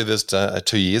didn't we do this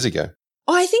 2 years ago?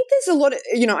 I think there's a lot of,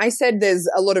 I said there's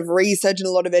a lot of research and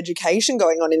a lot of education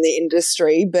going on in the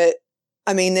industry, but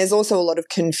there's also a lot of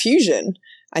confusion.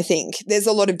 I think there's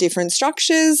a lot of different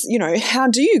structures. How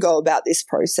do you go about this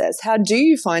process? How do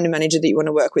you find a manager that you want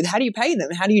to work with? How do you pay them?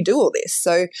 How do you do all this?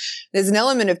 So there's an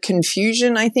element of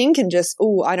confusion, I think, and just,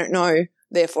 I don't know,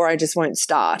 therefore I just won't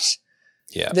start.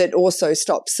 Yeah. That also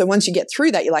stops. So once you get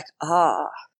through that, you're like,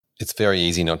 It's very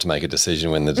easy not to make a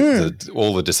decision when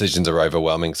all the decisions are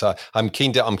overwhelming. So I'm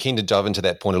keen to dive into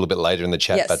that point a little bit later in the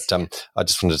chat. Yes. But I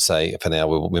just wanted to say for now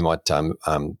we might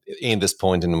end this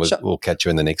point and we'll catch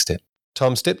you in the next step.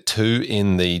 Tom, step 2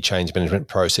 in the change management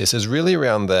process is really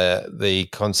around the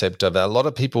concept of a lot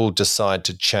of people decide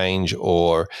to change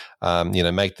or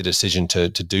make the decision to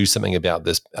do something about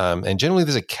this. And generally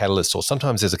there's a catalyst, or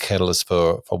sometimes there's a catalyst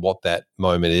for what that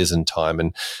moment is in time.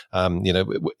 And,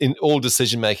 in all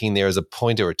decision making, there is a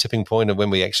point or a tipping point of when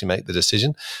we actually make the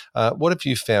decision. What have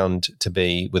you found to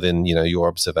be within, your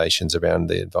observations around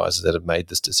the advisors that have made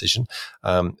this decision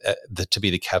to be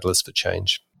the catalyst for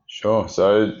change? Sure.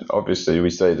 So obviously we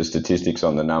see the statistics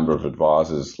on the number of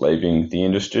advisors leaving the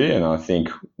industry, and I think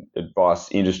advice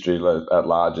industry at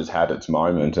large has had its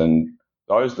moment, and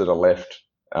those that are left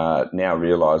now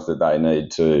realise that they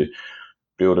need to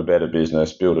build a better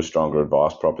business, build a stronger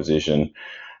advice proposition,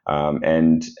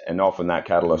 and often that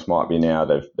catalyst might be now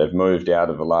they've moved out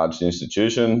of a large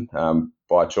institution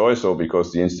by choice or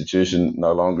because the institution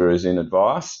no longer is in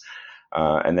advice.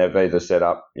 And they've either set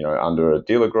up, under a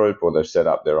dealer group or they've set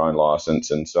up their own license.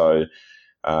 And so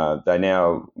they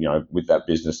now, with that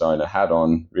business owner hat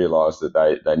on, realise that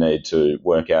they need to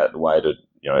work out the way to,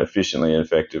 efficiently and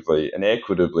effectively and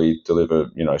equitably deliver,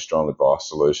 strong advice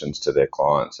solutions to their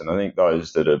clients. And I think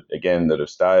those that have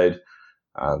stayed,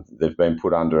 they've been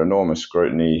put under enormous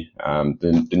scrutiny.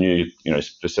 The new,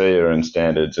 FASEA and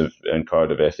standards and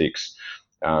code of ethics,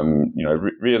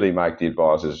 really make the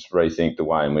advisors rethink the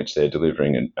way in which they're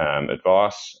delivering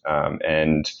advice.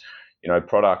 And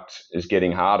product is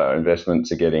getting harder,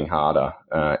 investments are getting harder,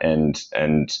 and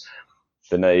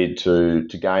the need to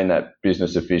gain that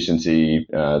business efficiency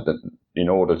that in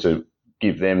order to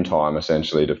give them time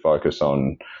essentially to focus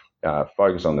on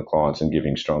the clients and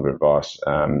giving stronger advice,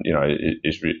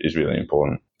 is really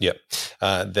important. Yep.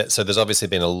 So there's obviously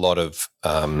been a lot of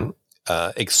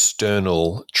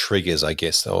external triggers, I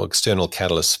guess, or external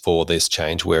catalysts for this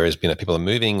change, whereas people are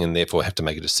moving and therefore have to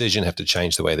make a decision, have to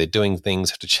change the way they're doing things,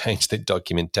 have to change their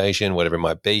documentation, whatever it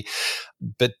might be.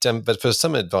 But for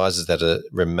some advisors that are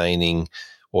remaining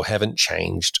or haven't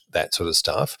changed that sort of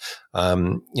stuff,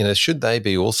 should they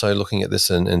be also looking at this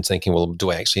and thinking, well,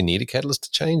 do I actually need a catalyst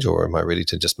to change, or am I ready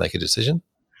to just make a decision?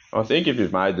 I think if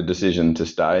you've made the decision to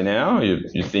stay now,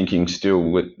 you're thinking still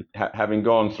with having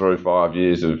gone through 5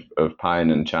 years of pain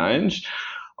and change.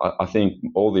 I think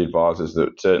all the advisors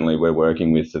that certainly we're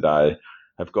working with today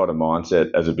have got a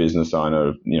mindset as a business owner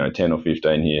of 10 or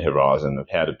 15 year horizon of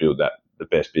how to build the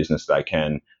best business they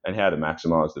can and how to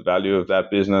maximise the value of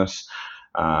that business.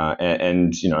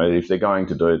 And if they're going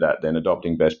to do that, then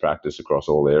adopting best practice across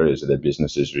all areas of their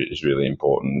business is really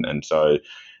important. And so.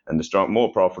 And the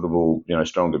more profitable,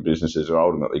 stronger businesses are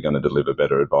ultimately going to deliver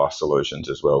better advice solutions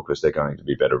as well, because they're going to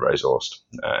be better resourced.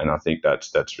 And I think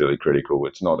that's really critical.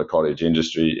 It's not a cottage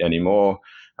industry anymore.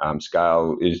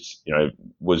 Scale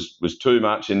was too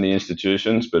much in the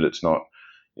institutions, but it's not.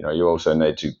 You also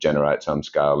need to generate some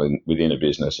scale within a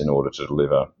business in order to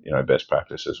deliver, best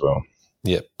practice as well.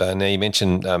 Yep. Now you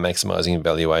mentioned maximising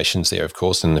valuations there, of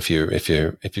course, and if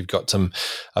you've got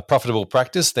a profitable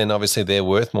practice, then obviously they're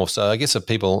worth more. So I guess if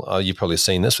people, you've probably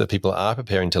seen this, where people are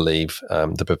preparing to leave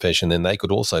the profession, then they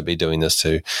could also be doing this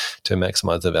to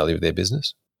maximise the value of their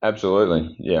business.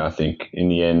 Absolutely. Yeah, I think in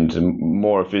the end, a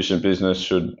more efficient business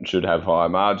should have higher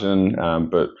margin,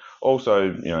 but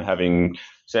also having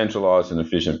centralised and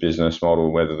efficient business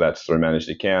model, whether that's through managed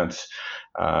accounts.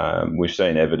 We've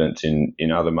seen evidence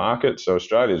in other markets. So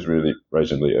Australia is really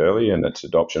reasonably early in its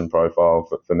adoption profile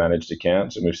for managed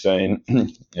accounts. And we've seen,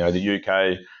 the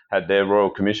UK had their Royal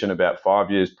Commission about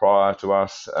 5 years prior to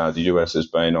us. The US has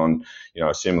been on,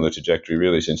 a similar trajectory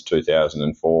really since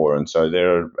 2004. And so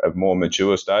they're a more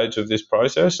mature stage of this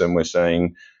process. And we're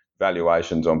seeing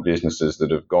valuations on businesses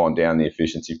that have gone down the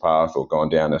efficiency path or gone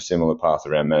down a similar path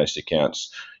around managed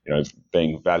accounts,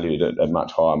 being valued at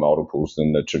much higher multiples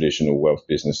than the traditional wealth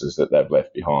businesses that they've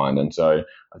left behind. And so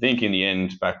I think in the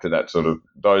end, back to that sort of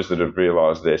those that have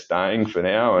realised they're staying for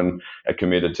now and are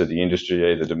committed to the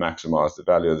industry, either to maximise the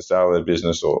value of the sale of their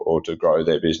business or to grow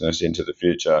their business into the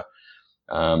future,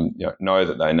 know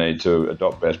that they need to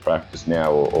adopt best practice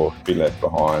now or be left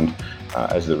behind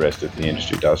as the rest of the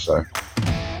industry does so.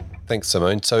 Thanks,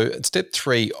 Simone. So step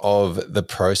 3 of the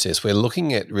process, we're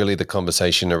looking at really the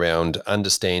conversation around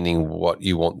understanding what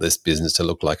you want this business to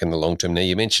look like in the long term. Now,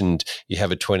 you mentioned you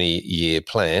have a 20-year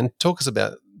plan. Talk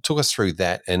us through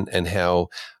that and how,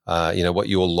 what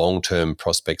your long-term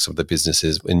prospects of the business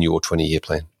is in your 20-year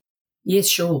plan. Yes,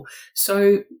 sure.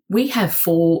 So we have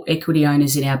 4 equity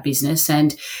owners in our business,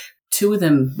 and 2 of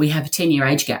them, we have a 10-year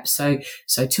age gap. So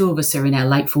 2 of us are in our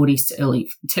late 40s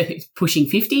to pushing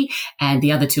 50, and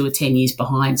the other 2 are 10 years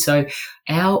behind. So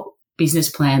our business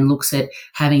plan looks at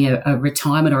having a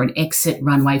retirement or an exit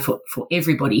runway for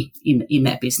everybody in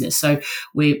that business. So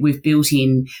we've built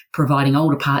in providing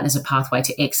older partners a pathway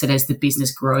to exit as the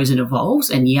business grows and evolves,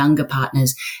 and younger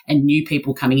partners and new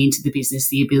people coming into the business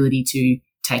the ability to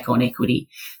take on equity.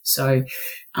 So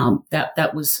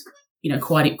that was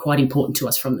quite important to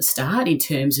us from the start in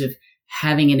terms of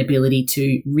having an ability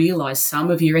to realise some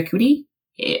of your equity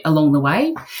along the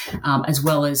way, as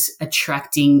well as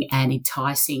attracting and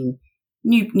enticing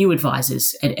new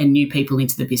advisors and new people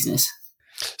into the business.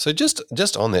 So just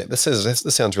on that,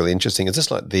 this sounds really interesting. Is this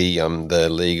like the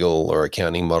legal or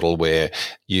accounting model where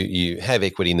you have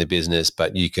equity in the business,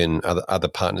 but you can other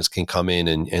partners can come in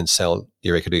and sell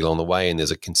your equity along the way, and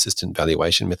there's a consistent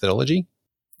valuation methodology?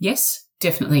 Yes,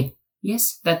 definitely.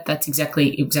 Yes, that's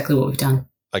exactly what we've done.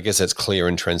 I guess that's clear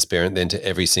and transparent then to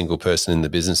every single person in the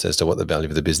business as to what the value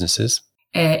of the business is.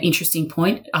 Interesting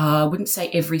point. I wouldn't say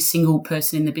every single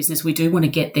person in the business. We do want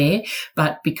to get there,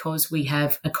 but because we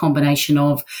have a combination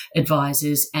of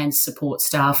advisors and support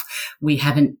staff, we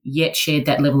haven't yet shared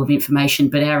that level of information.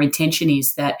 But our intention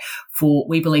is that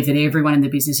we believe that everyone in the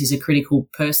business is a critical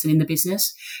person in the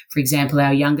business. For example,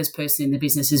 our youngest person in the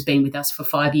business has been with us for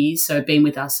 5 years, so been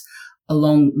with us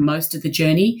along most of the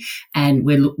journey, and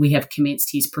we have commenced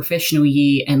his professional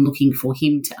year and looking for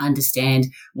him to understand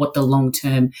what the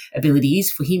long-term ability is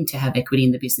for him to have equity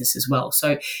in the business as well.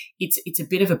 So it's a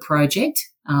bit of a project,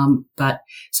 but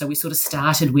so we sort of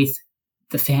started with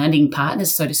the founding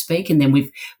partners, so to speak, and then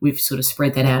we've sort of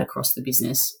spread that out across the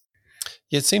business.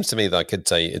 Yeah, it seems to me like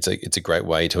it's a great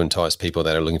way to entice people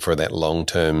that are looking for that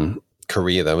long-term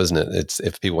career, though, isn't it? It's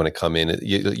if people want to come in,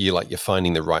 you're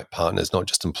finding the right partners, not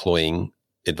just employing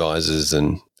advisors,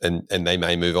 and they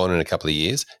may move on in a couple of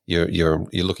years. You're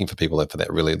looking for people for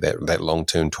that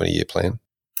long-term 20-year plan.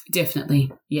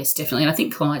 Definitely. Yes, definitely. And I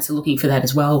think clients are looking for that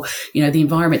as well. You know, the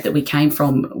environment that we came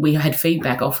from, we had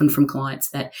feedback often from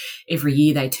clients that every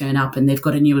year they turn up and they've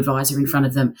got a new advisor in front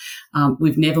of them.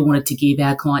 We've never wanted to give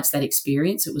our clients that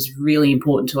experience. It was really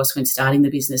important to us when starting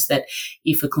the business that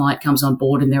if a client comes on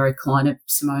board and they're a client of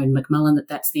Simone McMullen,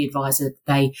 that's the advisor that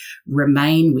they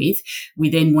remain with. We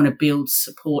then want to build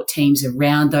support teams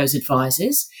around those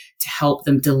advisors to help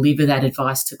them deliver that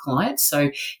advice to clients. So,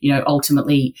 you know,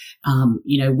 ultimately,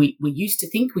 we used to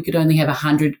think we could only have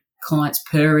 100 clients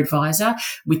per advisor.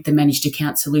 With the managed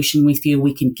account solution, we feel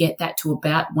we can get that to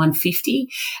about 150.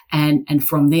 And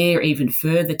from there, even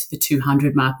further to the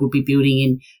 200 mark, we'll be building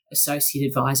in associate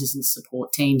advisors and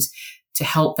support teams to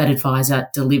help that advisor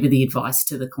deliver the advice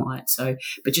to the client. So,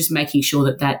 but just making sure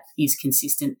that that is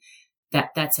consistent,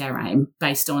 that's our aim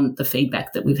based on the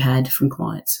feedback that we've had from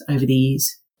clients over the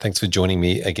years. Thanks for joining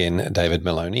me again, David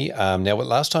Maloney. Now,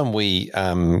 last time we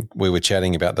were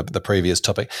chatting about the previous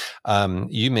topic,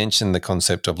 you mentioned the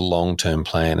concept of long-term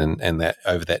plan and that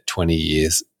over that 20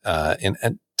 years.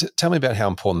 Tell me about how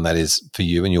important that is for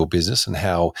you and your business and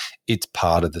how it's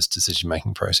part of this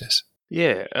decision-making process.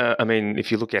 Yeah, I mean,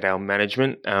 if you look at our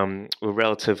management, we're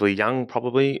relatively young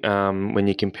probably when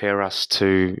you compare us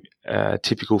to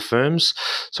typical firms.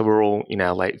 So we're all in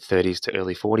our late 30s to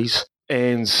early 40s.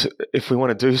 And if we want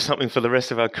to do something for the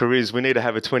rest of our careers, we need to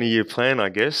have a 20-year plan, I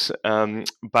guess.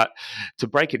 But to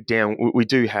break it down, we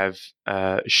do have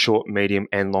short, medium,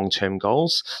 and long-term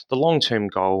goals. The long-term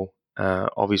goal,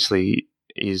 obviously,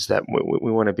 is that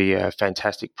we want to be a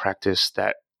fantastic practice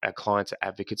that our clients are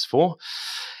advocates for.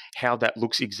 How that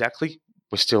looks exactly,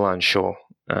 we're still unsure.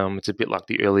 It's a bit like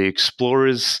the early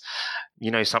explorers. You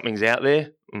know something's out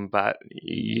there, but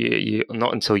you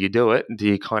not until you do it do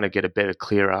you kind of get a better,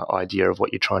 clearer idea of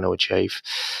what you're trying to achieve.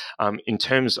 In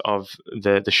terms of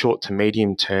the short to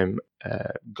medium term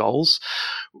goals,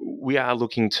 we are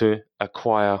looking to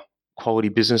acquire quality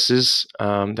businesses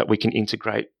that we can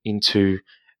integrate into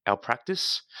our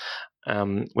practice.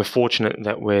 We're fortunate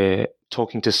that we're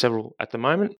talking to several at the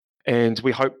moment. And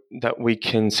we hope that we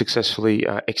can successfully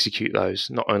execute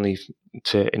those, not only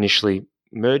to initially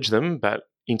merge them, but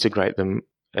integrate them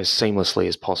as seamlessly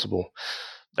as possible.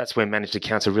 That's where managed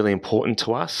accounts are really important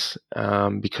to us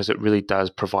because it really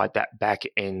does provide that back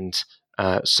end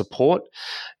support,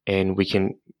 and we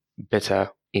can better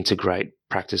integrate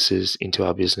practices into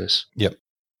our business. Yep.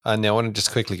 Now, I want to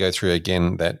just quickly go through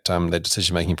again that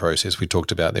decision-making process we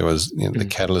talked about. There was the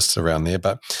catalysts around there,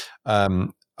 but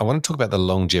I want to talk about the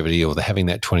longevity or having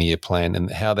that 20-year plan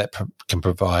and how that can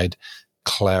provide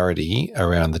clarity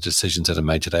around the decisions that are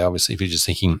made today. Obviously, if you're just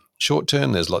thinking short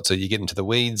term, there's lots of, you get into the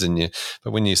weeds,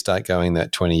 but when you start going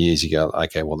that 20 years, you go,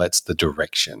 okay, well, that's the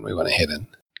direction we want to head in.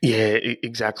 Yeah,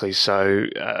 exactly. So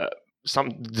some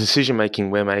decision making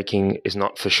we're making is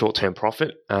not for short-term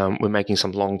profit. We're making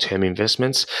some long-term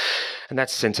investments, and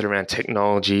that's centered around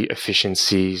technology,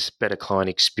 efficiencies, better client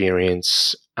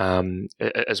experience,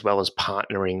 as well as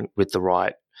partnering with the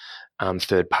right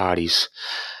third parties.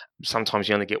 Sometimes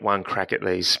you only get one crack at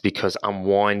these because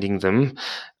unwinding them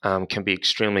can be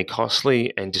extremely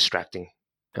costly and distracting.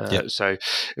 So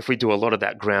if we do a lot of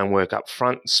that groundwork up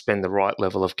front, spend the right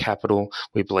level of capital,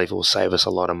 we believe it will save us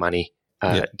a lot of money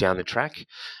down the track.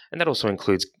 And that also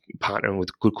includes partnering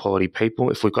with good quality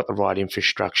people. If we've got the right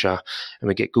infrastructure and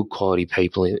we get good quality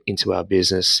people into our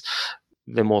business,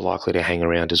 they're more likely to hang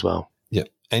around as well. Yeah.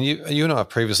 And you and I have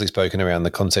previously spoken around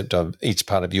the concept of each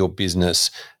part of your business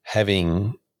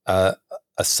having a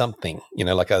something,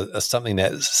 like a something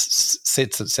that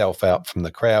sets itself out from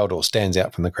the crowd or stands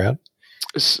out from the crowd.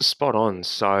 Spot on.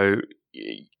 So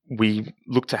we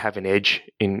look to have an edge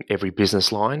in every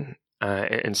business line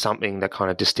and something that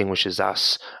kind of distinguishes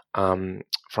us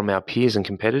from our peers and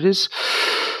competitors.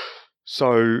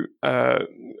 So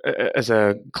as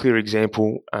a clear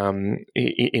example,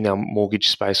 in our mortgage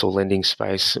space or lending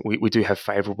space, we do have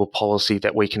favourable policy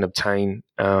that we can obtain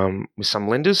with some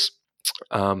lenders.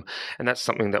 And that's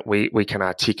something that we can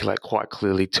articulate quite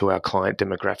clearly to our client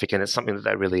demographic, and it's something that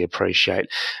they really appreciate.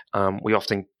 We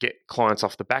often get clients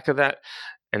off the back of that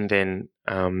and then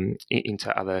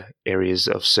into other areas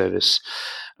of service.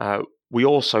 We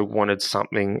also wanted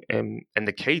something, and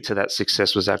the key to that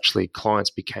success was actually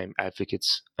clients became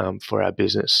advocates for our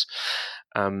business.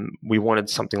 We wanted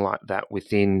something like that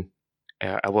within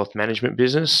our wealth management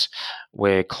business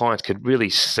where clients could really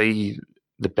see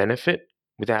the benefit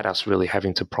without us really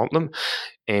having to prompt them,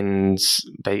 and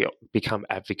they become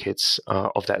advocates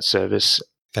of that service.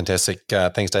 Fantastic.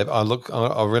 Thanks, Dave. I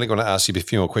really want to ask you a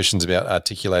few more questions about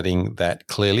articulating that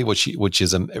clearly, which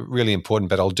is really important,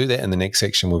 but I'll do that in the next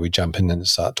section where we jump in and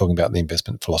start talking about the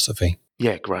investment philosophy.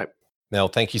 Yeah, great. Mel,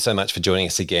 thank you so much for joining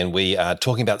us again. We are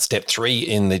talking about step 3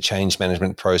 in the change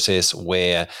management process,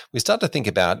 where we start to think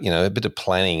about, a bit of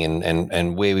planning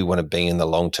and where we want to be in the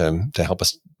long term to help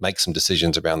us make some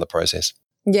decisions around the process.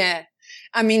 Yeah.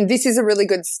 I mean, this is a really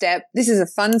good step. This is a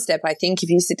fun step, I think, if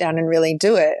you sit down and really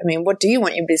do it. I mean, what do you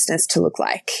want your business to look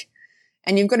like?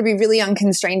 And you've got to be really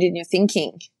unconstrained in your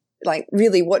thinking. Like,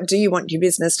 really, what do you want your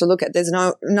business to look at? There's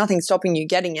nothing stopping you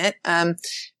getting it.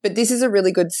 But this is a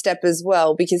really good step as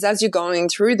well, because as you're going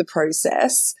through the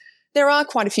process, there are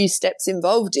quite a few steps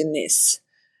involved in this.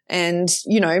 And,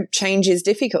 change is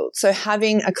difficult. So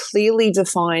having a clearly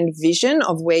defined vision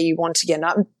of where you want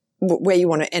to where you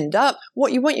want to end up,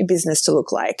 what you want your business to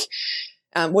look like,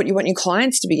 what you want your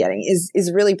clients to be getting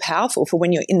is really powerful for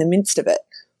when you're in the midst of it.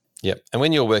 Yep. And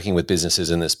when you're working with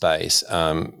businesses in this space,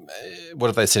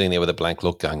 what if they're sitting there with a blank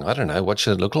look going, I don't know, what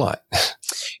should it look like?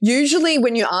 Usually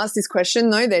when you ask this question,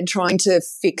 though, they're trying to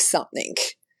fix something.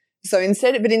 So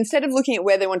instead of looking at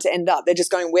where they want to end up, they're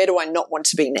just going, where do I not want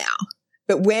to be now?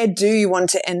 But where do you want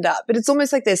to end up? But it's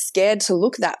almost like they're scared to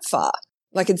look that far,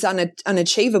 like it's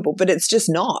unachievable, but it's just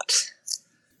not.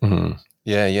 Mm-hmm.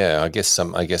 Yeah. I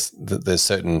guess there's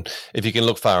certain, if you can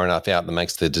look far enough out, that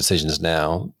makes the decisions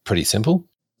now pretty simple.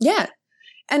 Yeah.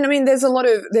 And I mean, there's a lot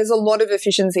of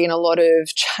efficiency and a lot of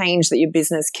change that your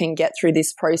business can get through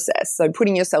this process. So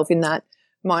putting yourself in that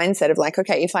mindset of like,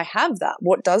 okay, if I have that,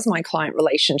 what does my client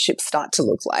relationship start to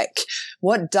look like?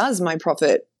 What does my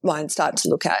profit line start to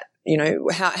look at?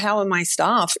 How are my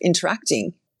staff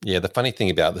interacting? Yeah, the funny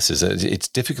thing about this is it's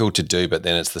difficult to do, but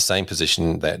then it's the same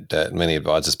position that many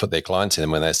advisors put their clients in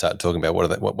when they start talking about what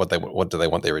do they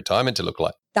want their retirement to look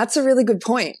like. That's a really good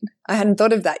point. I hadn't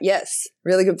thought of that. Yes,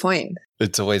 really good point.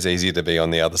 It's always easier to be on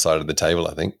the other side of the table,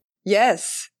 I think.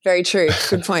 Yes, very true.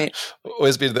 Good point.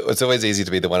 It's always easy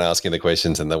to be the one asking the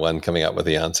questions and the one coming up with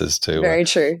the answers too. Very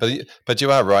true. But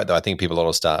you are right, though. I think people ought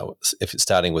to start, if it's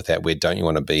starting with that, where don't you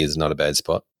want to be is not a bad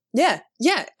spot. Yeah.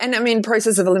 And I mean,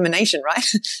 process of elimination, right?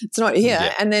 It's not here.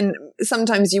 Yeah. And then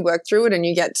sometimes you work through it and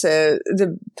you get to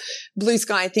the blue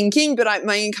sky thinking. But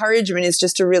my encouragement is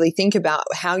just to really think about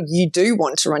how you do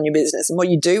want to run your business and what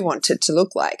you do want it to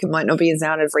look like. It might not be as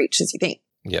out of reach as you think.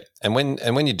 Yeah. And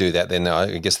when you do that, then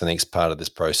I guess the next part of this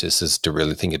process is to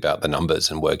really think about the numbers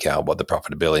and work out what the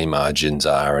profitability margins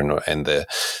are and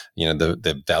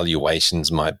the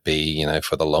valuations might be,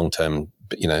 for the long term,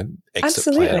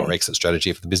 exit plan or exit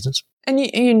strategy for the business. And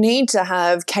you need to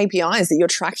have KPIs that you're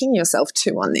tracking yourself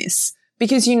to on this,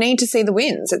 because you need to see the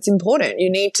wins. It's important. You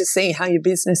need to see how your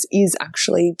business is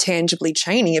actually tangibly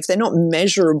changing. If they're not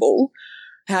measurable,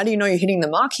 how do you know you're hitting the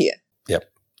mark here?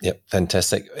 Yep.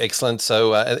 Fantastic. Excellent.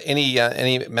 So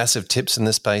any massive tips in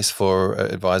this space for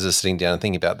advisors sitting down and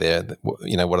thinking about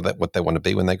what they want to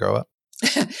be when they grow up?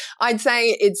 I'd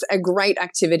say it's a great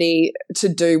activity to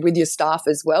do with your staff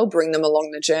as well. Bring them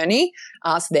along the journey.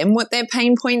 Ask them what their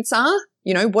pain points are.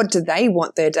 What do they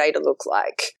want their day to look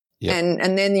like? Yep.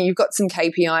 And then you've got some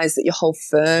KPIs that your whole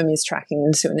firm is tracking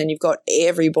into, and then you've got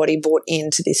everybody bought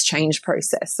into this change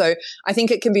process. So I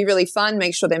think it can be really fun.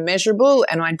 Make sure they're measurable,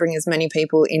 and I'd bring as many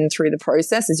people in through the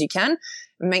process as you can.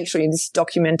 Make sure it's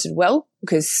documented well,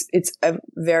 because it's a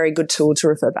very good tool to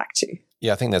refer back to.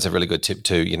 Yeah, I think that's a really good tip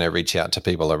too. Reach out to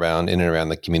people in and around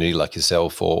the community like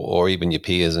yourself or even your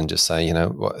peers and just say,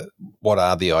 what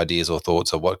are the ideas or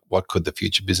thoughts, or what could the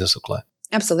future business look like?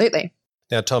 Absolutely.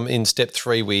 Now, Tom, in step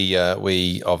 3, we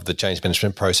of the change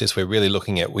management process, we're really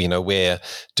looking at where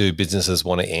do businesses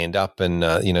want to end up, and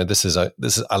this is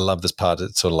I love this part.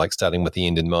 It's sort of like starting with the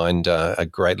end in mind. A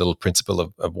great little principle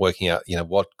of working out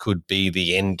what could be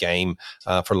the end game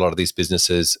for a lot of these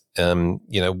businesses. When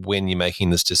you're making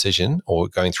this decision or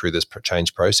going through this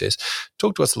change process,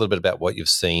 talk to us a little bit about what you've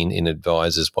seen in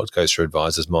advisors, what goes through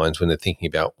advisors' minds when they're thinking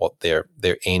about what their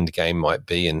end game might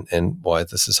be, and why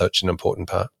this is such an important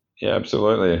part. Yeah,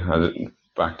 absolutely.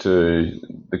 Back to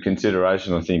the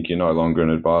consideration, I think you're no longer an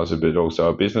advisor, but also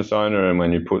a business owner. And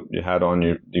when you put your hat on,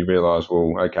 you realise,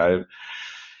 well, okay,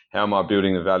 how am I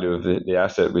building the value of the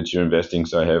asset which you're investing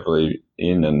so heavily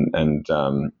in? And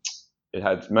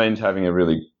it means having a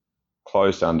really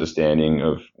close understanding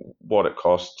of what it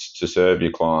costs to serve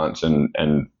your clients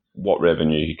and what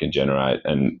revenue you can generate.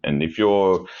 And if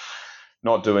you're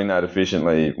not doing that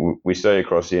efficiently, we see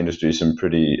across the industry some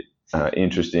pretty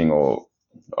interesting or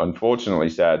unfortunately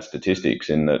sad statistics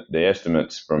in that the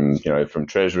estimates from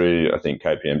Treasury, I think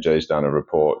KPMG's done a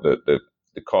report that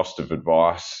the cost of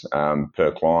advice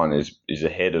per client is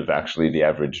ahead of actually the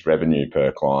average revenue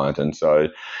per client. And so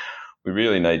we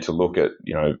really need to look at,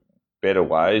 better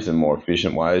ways and more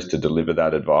efficient ways to deliver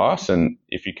that advice. And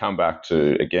if you come back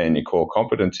to, again, your core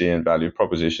competency and value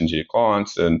proposition to your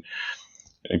clients, and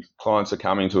clients are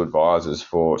coming to advisors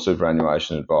for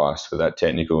superannuation advice, for that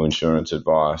technical insurance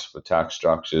advice, for tax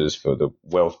structures, for the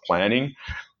wealth planning,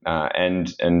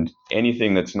 and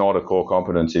anything that's not a core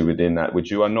competency within that,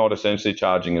 which you are not essentially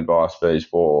charging advice fees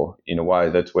for. In a way,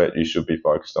 that's where you should be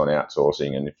focused on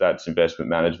outsourcing. And if that's investment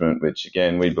management, which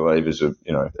again we believe is a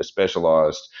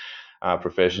specialised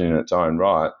profession in its own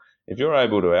right, if you're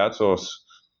able to outsource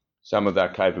some of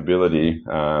that capability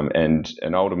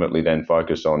and ultimately then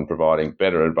focus on providing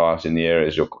better advice in the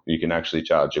areas you can actually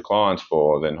charge your clients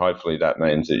for, then hopefully that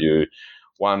means that you,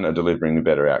 one, are delivering a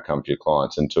better outcome for your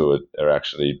clients, and two, are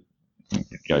actually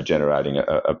generating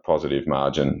a positive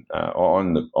margin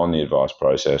on the advice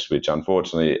process, which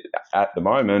unfortunately at the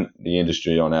moment the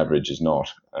industry on average is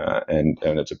not, and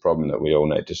it's a problem that we all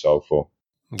need to solve for.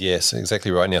 Yes,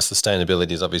 exactly right. Now,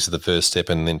 sustainability is obviously the first step,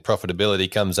 and then profitability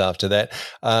comes after that.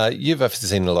 You've obviously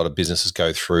seen a lot of businesses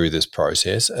go through this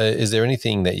process. Is there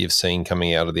anything that you've seen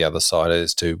coming out of the other side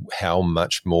as to how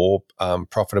much more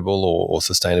profitable or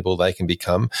sustainable they can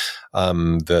become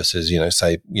versus,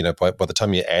 by the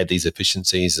time you add these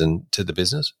efficiencies to the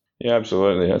business? Yeah,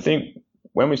 absolutely. I think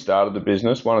when we started the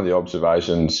business, one of the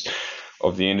observations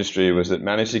of the industry was that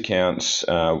managed accounts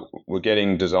were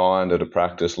getting designed at a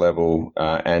practice level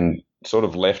and sort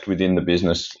of left within the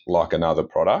business like another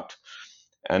product.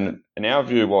 And our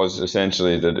view was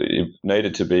essentially that it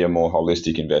needed to be a more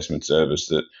holistic investment service,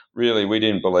 that really we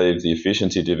didn't believe the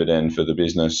efficiency dividend for the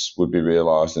business would be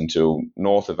realised until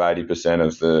north of 80%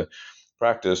 of the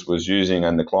practice was using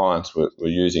and the clients were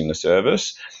using the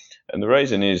service. And the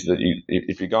reason is that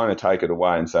if you're going to take it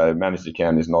away and say managed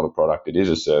account is not a product, it is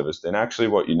a service, then actually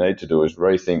what you need to do is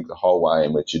rethink the whole way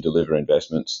in which you deliver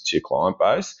investments to your client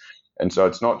base. And so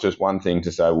it's not just one thing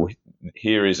to say, well,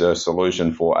 here is a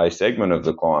solution for a segment of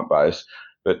the client base,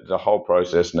 but the whole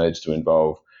process needs to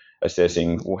involve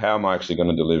assessing, well, how am I actually going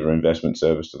to deliver investment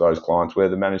service to those clients where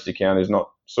the managed account is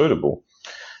not suitable?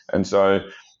 And so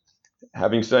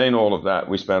having seen all of that,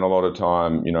 we spent a lot of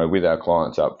time, with our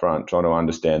clients up front, trying to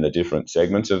understand the different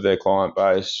segments of their client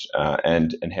base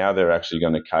and how they're actually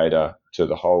going to cater to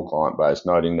the whole client base,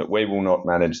 noting that we will not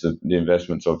manage the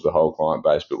investments of the whole client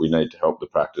base, but we need to help the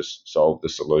practice solve the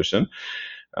solution.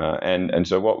 And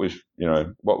so what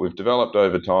we've developed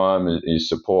over time is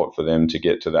support for them to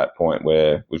get to that point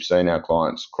where we've seen our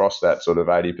clients cross that sort of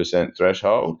 80%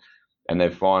 threshold, and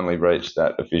they've finally reached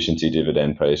that efficiency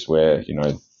dividend piece where,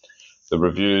 the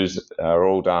reviews are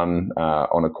all done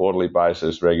on a quarterly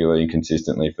basis, regularly and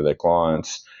consistently for their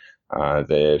clients.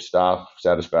 Their staff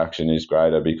satisfaction is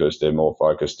greater because they're more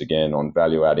focused, again, on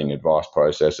value-adding advice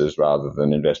processes rather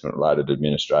than investment-related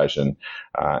administration.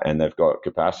 And they've got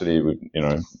capacity.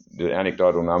 The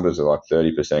anecdotal numbers are like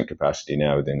 30% capacity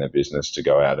now within their business to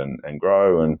go out and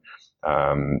grow.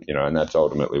 And that's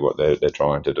ultimately what they're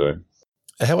trying to do.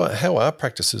 How are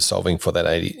practices solving for that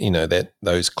 80? That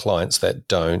those clients that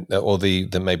don't, or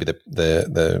maybe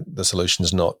the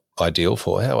solution's not ideal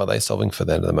for. How are they solving for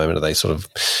that at the moment? Are they sort of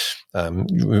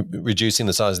reducing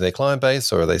the size of their client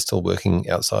base, or are they still working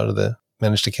outside of the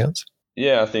managed accounts?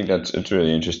 Yeah, I think it's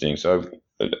really interesting. So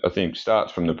I think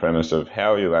starts from the premise of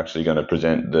how are you actually going to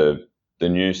present the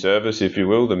new service, if you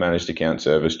will, the managed account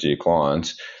service to your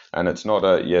clients, and it's not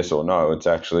a yes or no. It's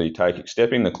actually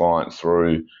stepping the client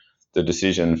through the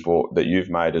decision that you've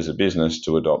made as a business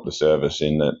to adopt the service,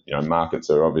 in that, markets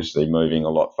are obviously moving a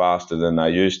lot faster than they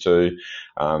used to.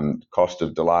 Cost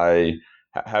of delay,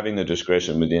 having the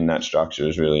discretion within that structure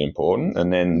is really important.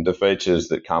 And then the features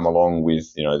that come along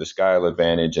with, the scale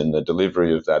advantage and the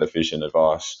delivery of that efficient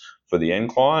advice for the end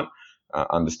client,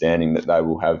 understanding that they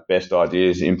will have best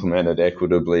ideas implemented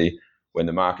equitably when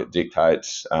the market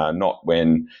dictates, not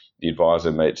when the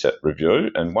advisor meets at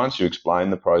review. And once you explain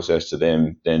the process to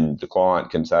them, then the client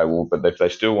can say, well, but if they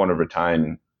still want to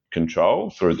retain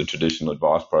control through the traditional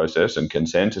advice process and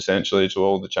consent essentially to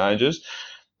all the changes,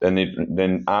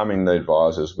 then arming the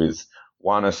advisors with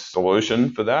a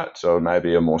solution for that. So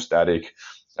maybe a more static,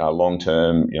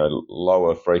 long-term,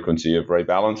 lower frequency of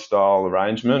rebalance style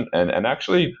arrangement, and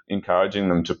actually encouraging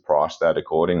them to price that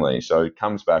accordingly. So it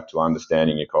comes back to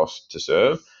understanding your cost to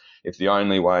serve. If the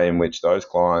only way in which those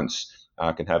clients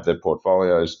can have their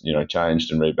portfolios,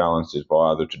 changed and rebalanced is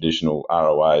via the traditional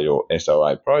ROA or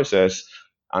SOA process,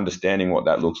 understanding what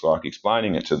that looks like,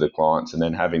 explaining it to the clients, and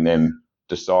then having them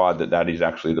decide that that is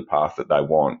actually the path that they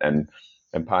want, and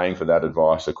paying for that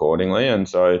advice accordingly. And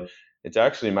so it's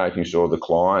actually making sure the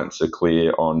clients are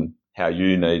clear on how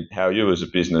you as a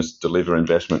business deliver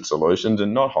investment solutions,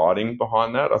 and not hiding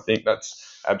behind that. I think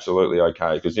that's absolutely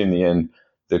okay, because in the end,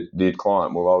 the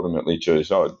client will ultimately choose,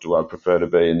 do I prefer to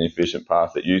be in the efficient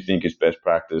path that you think is best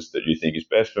practice, that you think is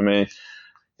best for me?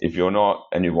 If you're not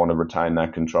and you want to retain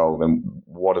that control, then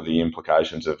what are the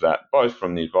implications of that, both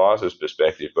from the advisor's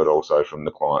perspective, but also from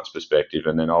the client's perspective,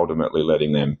 and then ultimately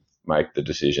letting them make the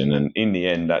decision. And in the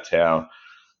end, that's how,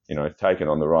 taken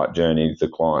on the right journey, the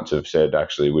clients have said,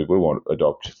 actually, we want to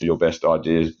adopt your best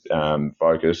ideas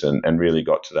focus and really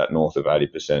got to that north of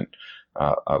 80%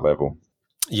 level.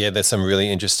 Yeah, there's some really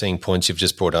interesting points you've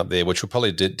just brought up there, which we'll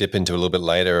probably dip into a little bit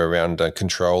later around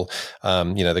control.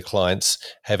 The clients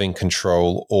having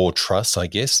control or trust, I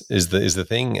guess, is the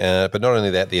thing. But not only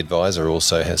that, the advisor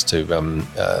also has to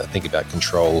think about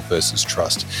control versus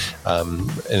trust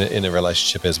in a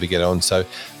relationship as we get on. So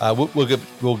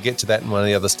we'll get to that in one of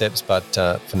the other steps. But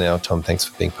for now, Tom, thanks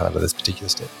for being part of this particular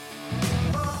step.